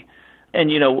Kentucky. And,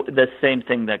 the same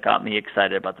thing that got me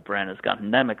excited about the brand has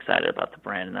gotten them excited about the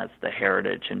brand, and that's the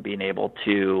heritage and being able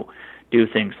to do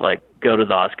things like go to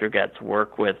the Oscar Gets,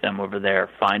 work with them over there,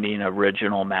 finding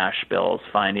original mash bills,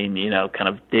 finding, kind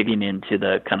of digging into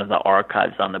the kind of the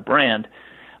archives on the brand.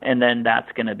 And then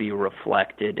that's going to be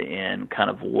reflected in kind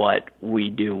of what we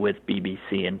do with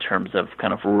BBC in terms of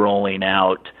kind of rolling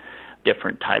out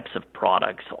different types of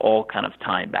products, all kind of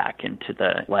tying back into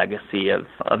the legacy of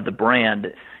the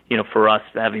brand. for us,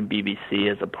 having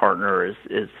BBC as a partner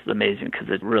is amazing because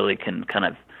it really can kind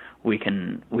of, we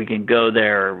can go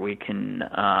there, we can,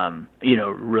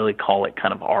 really call it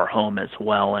kind of our home as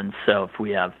well. And so if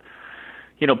we have,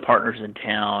 partners in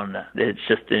town, it's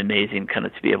just amazing kind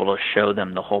of to be able to show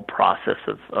them the whole process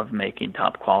of making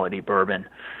top quality bourbon.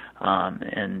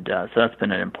 So that's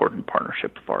been an important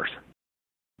partnership of ours.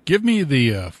 Give me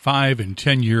the 5 and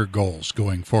 10 year goals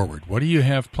going forward. What do you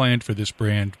have planned for this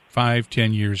brand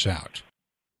 5-10 years out?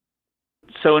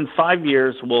 So in 5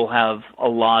 years, we'll have a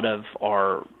lot of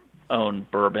our own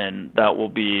bourbon that will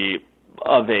be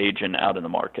of age and out in the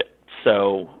market.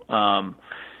 So,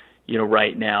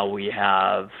 right now we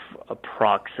have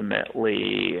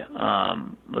approximately,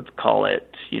 let's call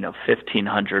it,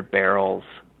 1,500 barrels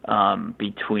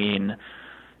between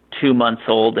 2 months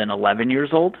old and 11 years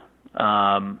old.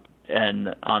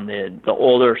 And on the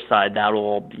older side,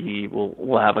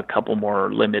 we'll have a couple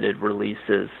more limited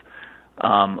releases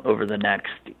over the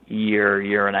next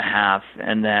year and a half,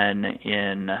 and then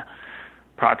in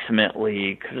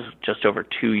approximately just over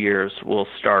 2 years, we'll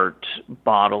start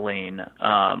bottling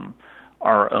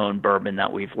our own bourbon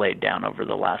that we've laid down over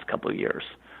the last couple of years.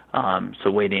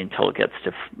 So waiting until it gets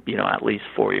to at least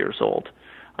 4 years old.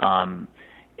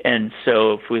 And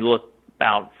so if we look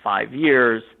about 5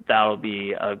 years, that'll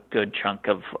be a good chunk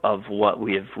of what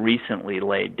we have recently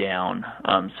laid down.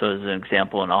 So as an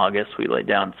example, in August, we laid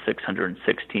down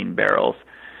 616 barrels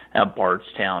at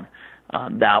Bardstown.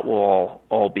 That will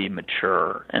all be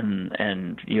mature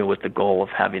and with the goal of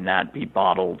having that be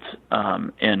bottled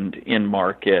and in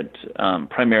market,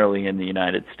 primarily in the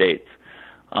United States.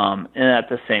 And at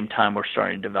the same time, we're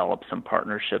starting to develop some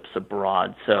partnerships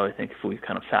abroad. So I think if we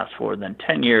kind of fast forward then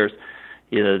 10 years,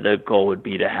 the goal would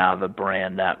be to have a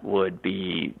brand that would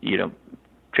be,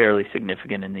 fairly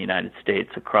significant in the United States,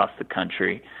 across the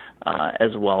country,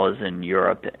 as well as in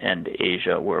Europe and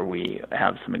Asia, where we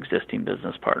have some existing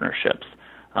business partnerships.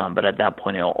 But at that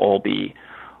point, it'll all be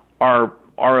our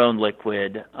own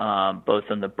liquid, both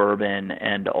on the bourbon,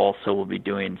 and also we'll be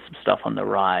doing some stuff on the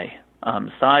rye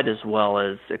side, as well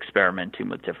as experimenting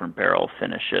with different barrel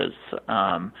finishes.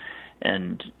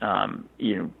 And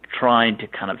trying to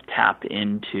kind of tap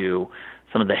into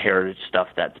some of the heritage stuff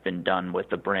that's been done with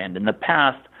the brand in the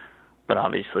past, but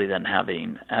obviously then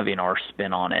having our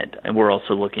spin on it. And we're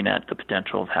also looking at the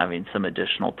potential of having some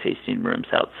additional tasting rooms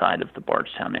outside of the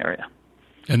Bardstown area.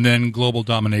 And then global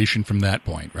domination from that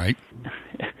point, right?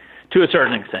 To a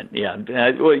certain extent, yeah.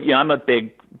 I'm a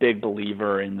big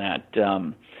believer in that.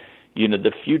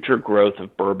 The future growth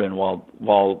of bourbon, while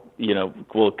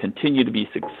will continue to be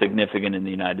significant in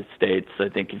the United States. I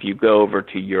think if you go over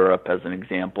to Europe, as an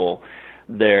example,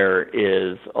 there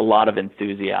is a lot of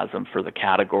enthusiasm for the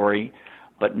category,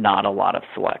 but not a lot of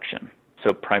selection.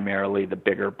 So primarily the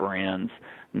bigger brands,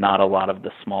 not a lot of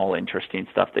the small, interesting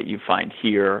stuff that you find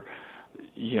here.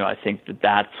 I think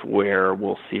that's where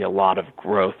we'll see a lot of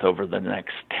growth over the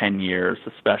next 10 years,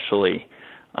 especially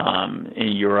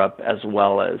in Europe as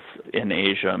well as in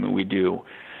Asia. I mean,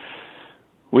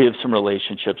 we have some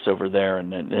relationships over there,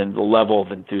 and the level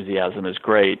of enthusiasm is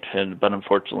great. But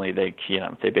unfortunately, they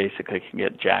basically can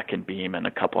get Jack and Beam and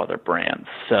a couple other brands.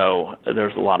 So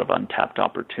there's a lot of untapped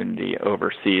opportunity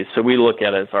overseas. So we look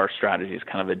at it as our strategy is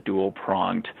kind of a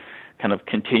dual-pronged, kind of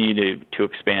continue to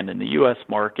expand in the U.S.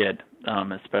 market,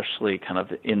 especially kind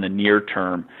of in the near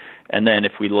term. And then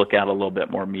if we look at a little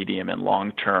bit more medium and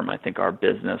long term, I think our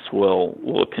business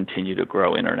will continue to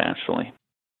grow internationally.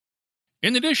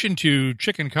 In addition to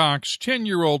Chicken Cock's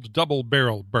 10-year-old Double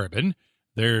Barrel Bourbon,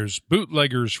 there's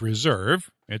Bootlegger's Reserve.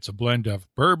 It's a blend of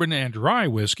bourbon and rye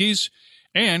whiskeys,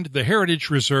 and the Heritage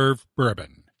Reserve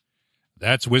Bourbon.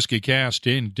 That's WhiskyCast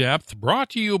In-Depth, brought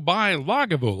to you by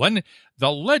Lagavulin,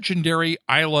 the legendary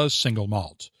Islay Single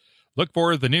Malt. Look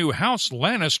for the new House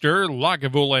Lannister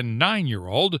Lagavulin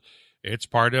 9-year-old. It's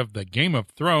part of the Game of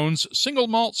Thrones Single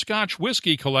Malt Scotch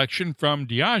Whiskey collection from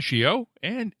Diageo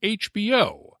and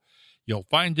HBO. You'll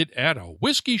find it at a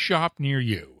whiskey shop near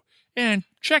you. And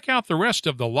check out the rest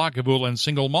of the Lagavulin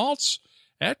Single Malts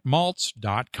at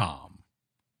malts.com.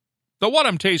 The What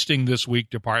I'm Tasting This Week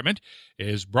department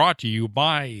is brought to you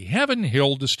by Heaven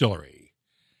Hill Distillery.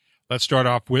 Let's start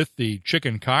off with the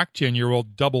Chicken Cock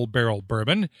 10-year-old Double Barrel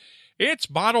Bourbon. It's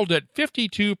bottled at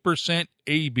 52%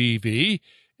 ABV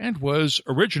and was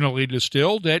originally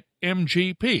distilled at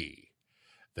MGP.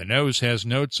 The nose has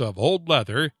notes of old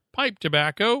leather, pipe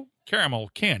tobacco, caramel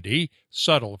candy,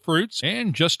 subtle fruits,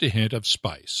 and just a hint of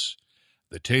spice.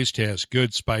 The taste has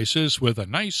good spices with a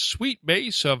nice sweet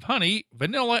base of honey,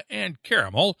 vanilla, and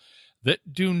caramel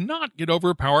that do not get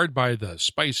overpowered by the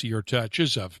spicier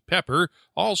touches of pepper,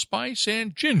 allspice,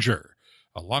 and ginger,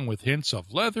 along with hints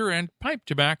of leather and pipe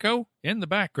tobacco in the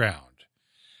background.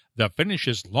 The finish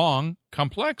is long,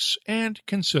 complex, and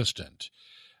consistent.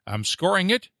 I'm scoring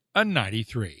it a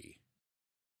 93.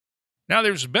 Now,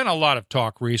 there's been a lot of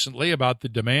talk recently about the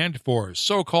demand for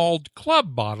so-called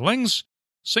club bottlings,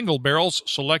 single barrels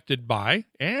selected by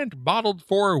and bottled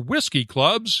for whiskey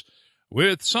clubs,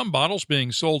 with some bottles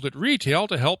being sold at retail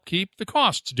to help keep the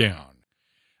costs down.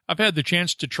 I've had the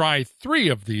chance to try 3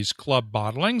 of these club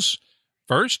bottlings.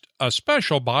 First, a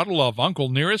special bottle of Uncle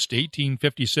Nearest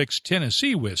 1856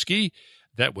 Tennessee whiskey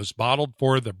that was bottled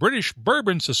for the British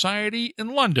Bourbon Society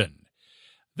in London.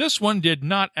 This one did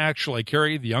not actually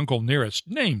carry the Uncle Nearest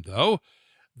name, though.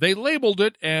 They labeled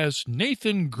it as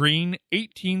Nathan Green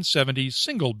 1870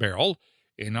 Single Barrel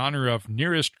in honor of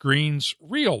Nearest Green's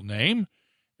real name,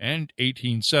 and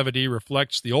 1870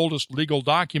 reflects the oldest legal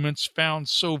documents found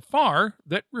so far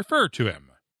that refer to him.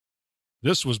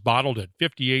 This was bottled at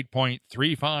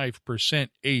 58.35%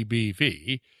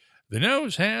 ABV. The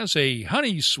nose has a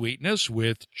honey sweetness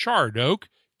with charred oak,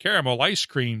 caramel ice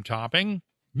cream topping,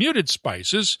 muted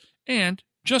spices, and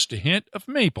just a hint of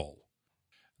maple.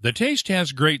 The taste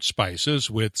has great spices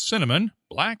with cinnamon,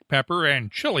 black pepper,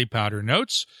 and chili powder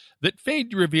notes that fade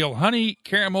to reveal honey,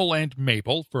 caramel, and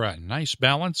maple for a nice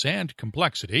balance and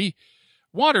complexity.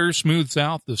 Water smooths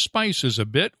out the spices a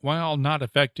bit while not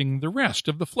affecting the rest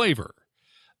of the flavor.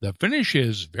 The finish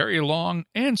is very long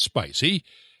and spicy,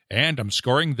 and I'm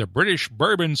scoring the British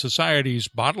Bourbon Society's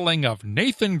bottling of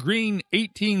Nathan Green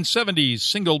 1870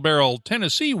 Single Barrel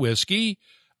Tennessee whiskey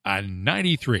a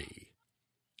 93.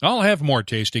 I'll have more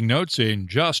tasting notes in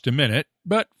just a minute,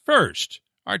 but first,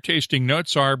 our tasting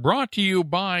notes are brought to you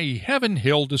by Heaven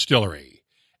Hill Distillery.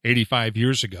 85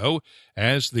 years ago,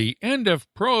 as the end of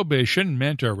Prohibition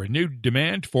meant a renewed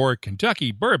demand for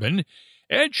Kentucky bourbon,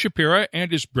 Ed Shapira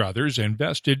and his brothers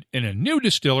invested in a new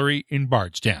distillery in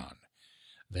Bardstown.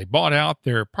 They bought out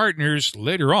their partners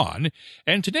later on,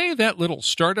 and today that little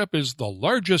startup is the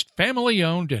largest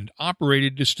family-owned and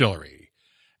operated distillery.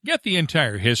 Get the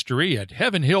entire history at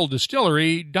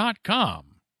heavenhilldistillery.com.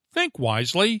 Think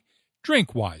wisely,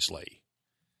 drink wisely.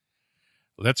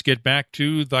 Let's get back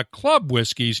to the club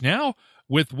whiskeys now,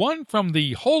 with one from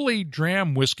the Holy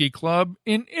Dram Whiskey Club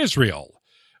in Israel,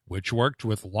 which worked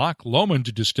with Loch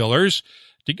Lomond distillers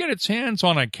to get its hands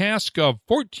on a cask of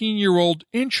 14-year-old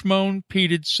Inchmoan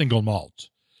peated single malt.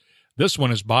 This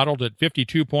one is bottled at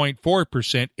 52.4%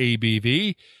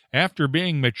 ABV after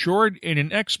being matured in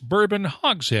an ex-bourbon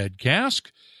hogshead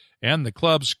cask, and the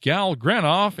club's Gal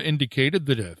Granoff indicated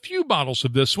that a few bottles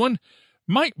of this one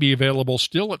might be available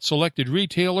still at selected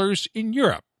retailers in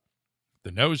Europe.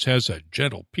 The nose has a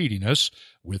gentle peatiness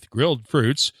with grilled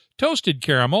fruits, toasted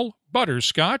caramel,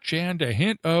 butterscotch, and a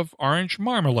hint of orange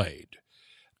marmalade.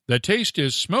 The taste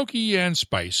is smoky and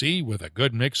spicy with a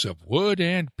good mix of wood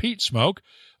and peat smoke,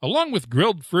 along with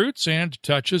grilled fruits and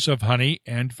touches of honey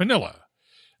and vanilla.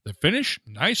 The finish,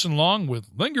 nice and long with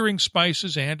lingering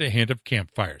spices and a hint of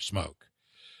campfire smoke.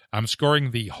 I'm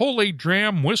scoring the Holy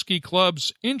Dram Whiskey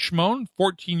Club's Inchmoan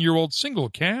 14-year-old single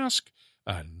cask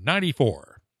a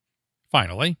 94.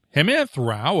 Finally, Hemant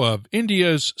Rao of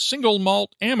India's Single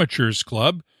Malt Amateurs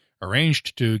Club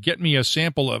arranged to get me a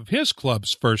sample of his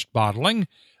club's first bottling,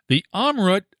 the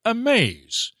Amrut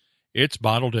Amaze. It's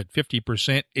bottled at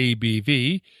 50%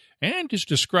 ABV and is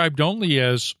described only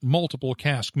as multiple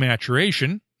cask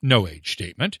maturation, no age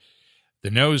statement.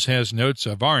 The nose has notes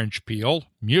of orange peel,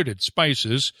 muted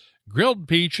spices, grilled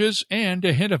peaches, and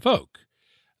a hint of oak.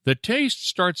 The taste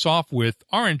starts off with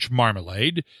orange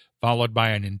marmalade, followed by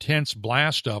an intense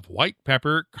blast of white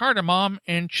pepper, cardamom,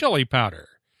 and chili powder.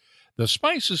 The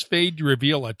spices fade to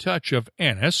reveal a touch of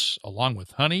anise, along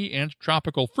with honey and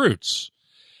tropical fruits.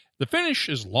 The finish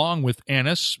is long with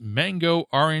anise, mango,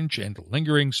 orange, and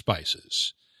lingering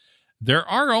spices. There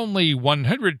are only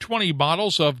 120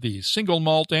 bottles of the Single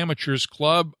Malt Amateurs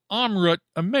Club Amrut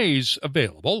Amaze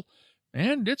available,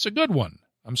 and it's a good one.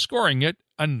 I'm scoring it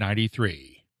a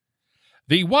 93.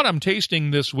 The What I'm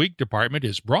Tasting This Week department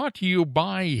is brought to you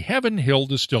by Heaven Hill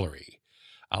Distillery.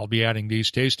 I'll be adding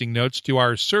these tasting notes to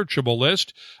our searchable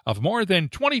list of more than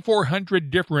 2,400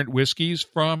 different whiskeys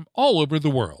from all over the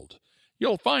world.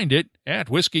 You'll find it at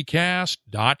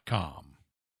WhiskyCast.com.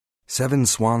 7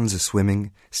 swans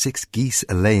a-swimming, 6 geese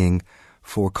a-laying,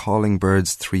 4 calling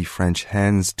birds, 3 French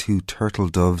hens, 2 turtle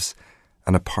doves,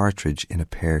 and a partridge in a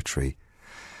pear tree.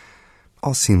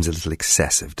 All seems a little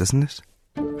excessive, doesn't it?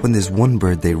 When there's one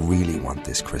bird they really want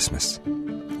this Christmas.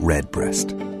 Redbreast.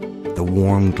 The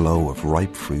warm glow of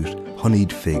ripe fruit,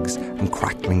 honeyed figs, and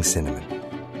crackling cinnamon.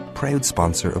 Proud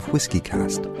sponsor of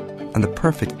WhiskyCast, and the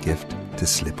perfect gift to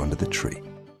slip under the tree.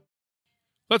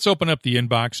 Let's open up the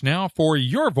inbox now for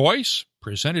Your Voice,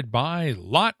 presented by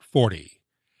Lot 40.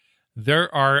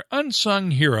 There are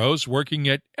unsung heroes working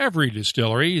at every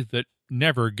distillery that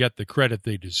never get the credit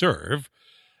they deserve.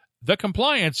 The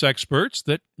compliance experts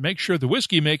that make sure the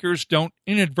whiskey makers don't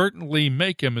inadvertently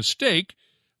make a mistake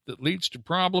that leads to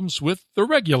problems with the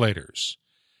regulators.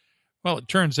 Well, it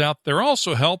turns out they're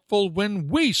also helpful when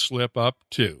we slip up,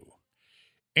 too.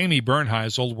 Amy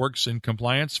Bernheisel works in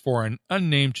compliance for an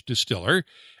unnamed distiller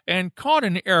and caught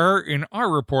an error in our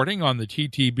reporting on the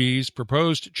TTB's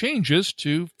proposed changes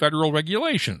to federal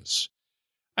regulations.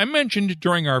 I mentioned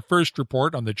during our first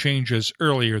report on the changes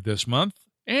earlier this month,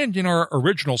 and in our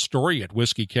original story at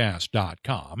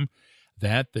WhiskyCast.com,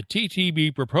 that the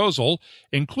TTB proposal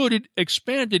included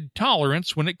expanded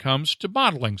tolerance when it comes to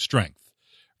bottling strength,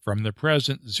 from the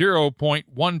present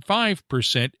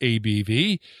 0.15%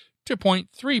 ABV to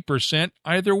 0.3%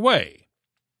 either way.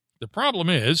 The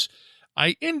problem is,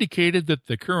 I indicated that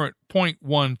the current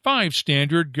 0.15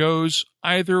 standard goes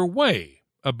either way,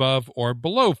 above or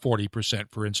below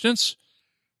 40%, for instance,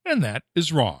 and that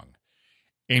is wrong.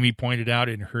 Amy pointed out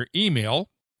in her email,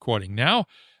 quoting now,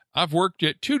 "I've worked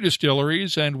at 2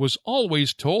 distilleries and was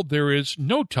always told there is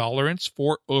no tolerance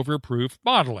for overproof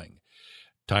bottling.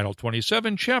 Title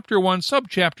 27, Chapter 1,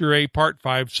 Subchapter A, Part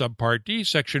 5, Subpart D,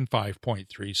 Section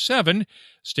 5.37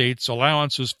 states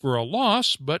allowances for a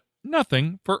loss, but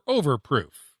nothing for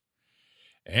overproof."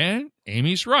 And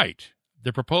Amy's right.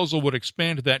 The proposal would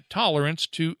expand that tolerance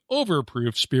to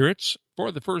overproof spirits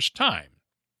for the first time.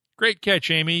 Great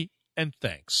catch, Amy, and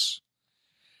thanks.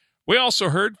 We also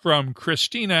heard from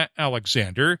Christina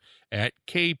Alexander at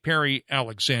K. Perry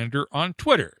Alexander on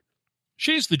Twitter.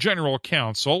 She's the General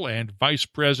Counsel and Vice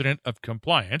President of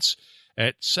Compliance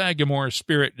at Sagamore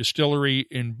Spirit Distillery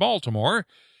in Baltimore,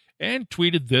 and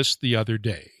tweeted this the other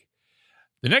day.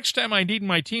 "The next time I need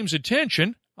my team's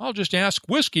attention, I'll just ask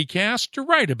WhiskyCast to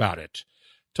write about it.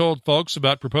 Told folks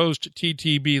about proposed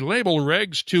TTB label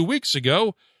regs 2 weeks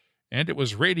ago, and it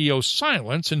was radio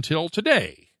silence until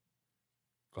today."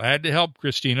 Glad to help,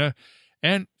 Christina,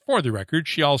 and for the record,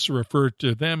 she also referred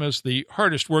to them as the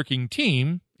hardest-working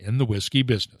team in the whiskey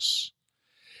business.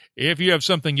 If you have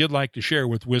something you'd like to share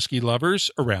with whiskey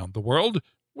lovers around the world,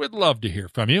 we'd love to hear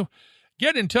from you.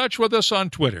 Get in touch with us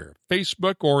on Twitter,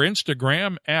 Facebook, or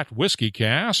Instagram at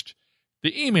WhiskyCast.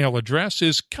 The email address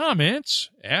is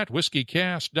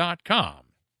comments@whiskycast.com.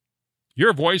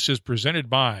 Your Voice is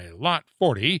presented by Lot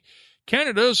 40,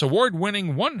 Canada's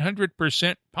award-winning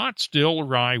 100% pot still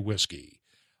rye whiskey.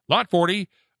 Lot 40,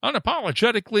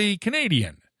 unapologetically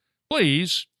Canadian.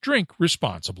 Please drink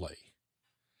responsibly.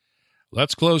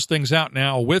 Let's close things out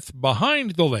now with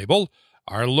Behind the Label,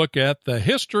 our look at the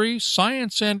history,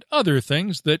 science, and other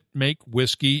things that make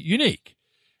whiskey unique.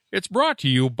 It's brought to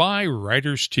you by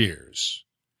Writer's Tears.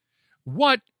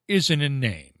 What is in a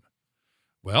name?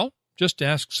 Well, just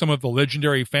ask some of the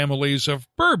legendary families of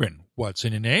bourbon what's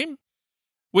in a name.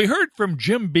 We heard from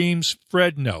Jim Beam's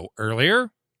Fred Noe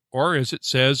earlier, or as it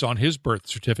says on his birth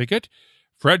certificate,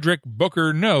 Frederick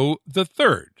Booker Noe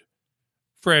III.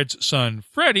 Fred's son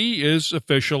Freddie is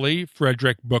officially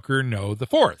Frederick Booker Noe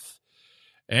IV.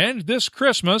 And this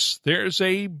Christmas, there's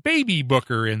a baby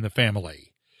Booker in the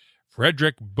family.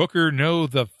 Frederick Booker Noe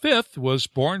V was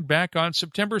born back on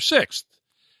September 6th,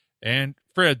 and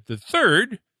Fred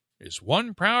III is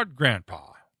one proud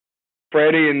grandpa.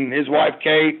 Freddie and his wife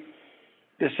Kate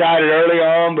decided early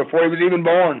on, before he was even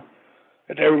born,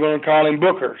 that they were going to call him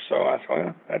Booker. So I thought,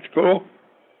 well, that's cool.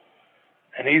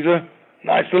 And he's a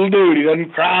nice little dude. He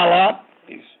doesn't cry a lot.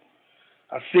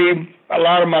 I see a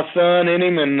lot of my son in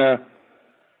him, and I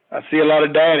see a lot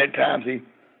of Dad at times. He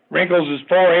wrinkles his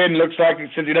forehead and looks like,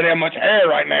 since he doesn't have much hair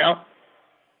right now,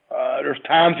 there's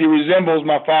times he resembles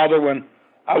my father when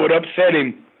I would upset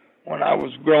him when I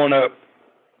was growing up.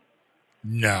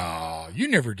 No, you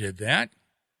never did that.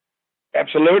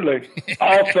 Absolutely.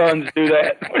 All sons do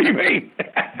that. What do you mean?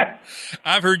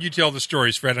 I've heard you tell the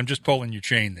stories, Fred. I'm just pulling your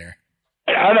chain there.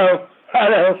 I know.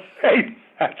 Hey,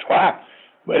 that's why.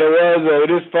 But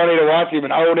it is funny to watch him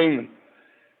and hold him.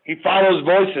 He follows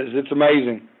voices. It's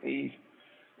amazing. If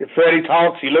Freddie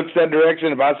talks, he looks that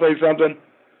direction. If I say something,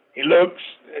 he looks.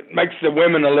 It makes the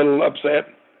women a little upset.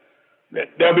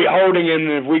 They'll be holding him,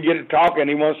 and if we get to talking,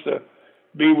 he wants to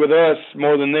be with us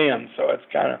more than them. So it's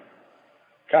kind of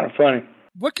funny.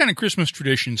 What kind of Christmas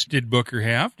traditions did Booker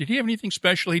have? Did he have anything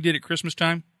special he did at Christmas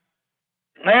time?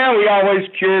 Well, we always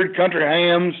cured country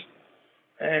hams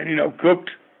and,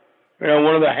 cooked,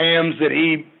 one of the hams that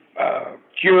he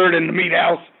cured in the meat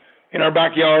house in our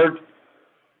backyard.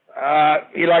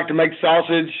 He liked to make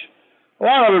sausage. A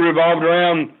lot of it revolved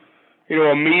around,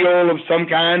 a meal of some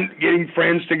kind, getting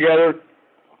friends together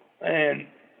and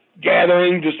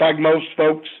gathering, just like most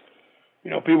folks,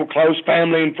 people close,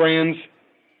 family and friends.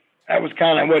 That was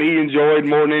kind of what he enjoyed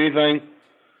more than anything,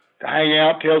 to hang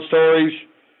out, tell stories,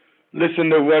 listen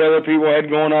to what other people had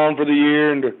going on for the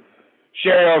year, and to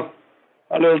share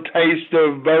a little taste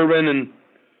of bourbon. And,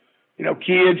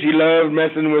 kids, he loved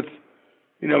messing with,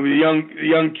 the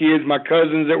young kids, my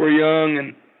cousins that were young,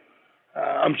 and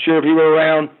I'm sure if he were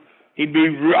around, he'd be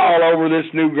all over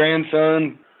this new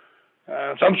grandson.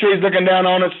 So I'm sure he's looking down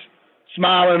on us,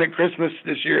 smiling at Christmas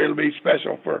this year. It'll be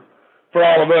special for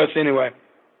all of us anyway.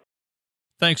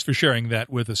 Thanks for sharing that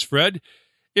with us, Fred.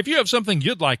 If you have something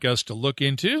you'd like us to look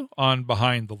into on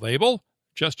Behind the Label,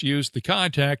 just use the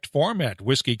contact form at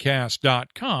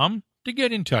whiskeycast.com to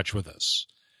get in touch with us.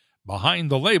 Behind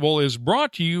the Label is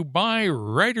brought to you by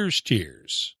Writer's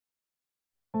Tears.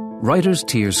 Writer's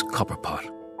Tears Copper Pot,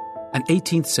 an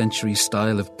 18th century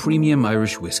style of premium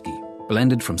Irish whiskey,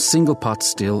 blended from single pot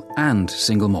still and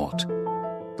single malt.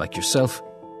 Like yourself,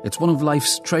 it's one of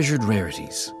life's treasured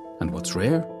rarities, and what's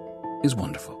rare is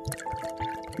wonderful.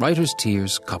 Writer's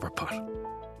Tears Copper Pot.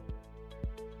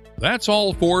 That's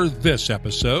all for this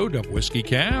episode of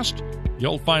WhiskyCast.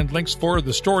 You'll find links for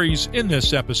the stories in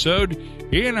this episode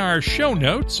in our show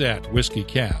notes at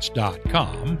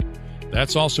whiskeycast.com.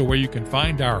 That's also where you can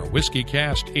find our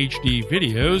WhiskyCast HD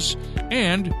videos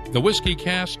and the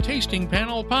WhiskyCast Tasting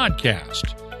Panel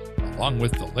podcast, along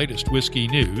with the latest whiskey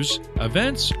news,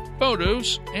 events,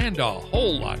 photos, and a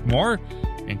whole lot more,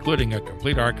 including a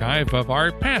complete archive of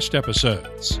our past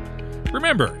episodes.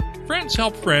 Remember, friends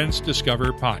help friends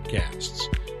discover podcasts.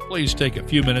 Please take a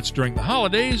few minutes during the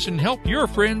holidays and help your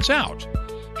friends out.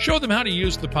 Show them how to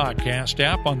use the podcast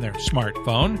app on their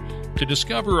smartphone to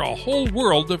discover a whole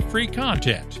world of free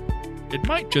content. It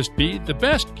might just be the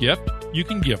best gift you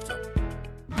can give them.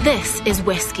 This is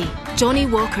whiskey, Johnny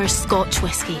Walker's Scotch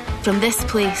whiskey, from this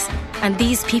place and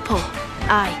these people,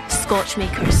 aye, Scotch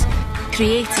makers,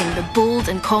 creating the bold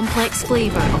and complex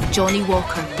flavour of Johnny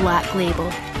Walker Black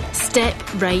Label. Step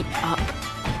right up.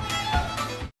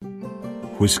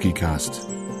 WhiskyCast,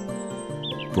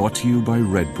 brought to you by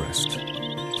Redbreast,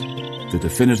 the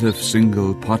definitive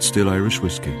single pot still Irish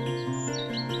whiskey.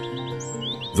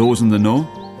 Those in the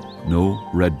know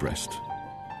Redbreast.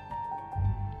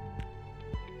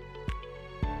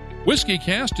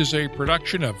 WhiskyCast is a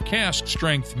production of Cask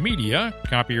Strength Media,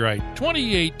 copyright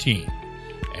 2018,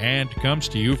 and comes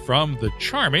to you from the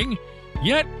charming,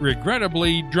 yet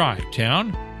regrettably dry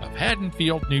town of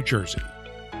Haddonfield, New Jersey.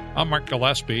 I'm Mark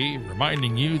Gillespie,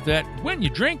 reminding you that when you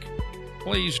drink,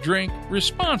 please drink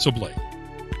responsibly.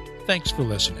 Thanks for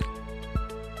listening.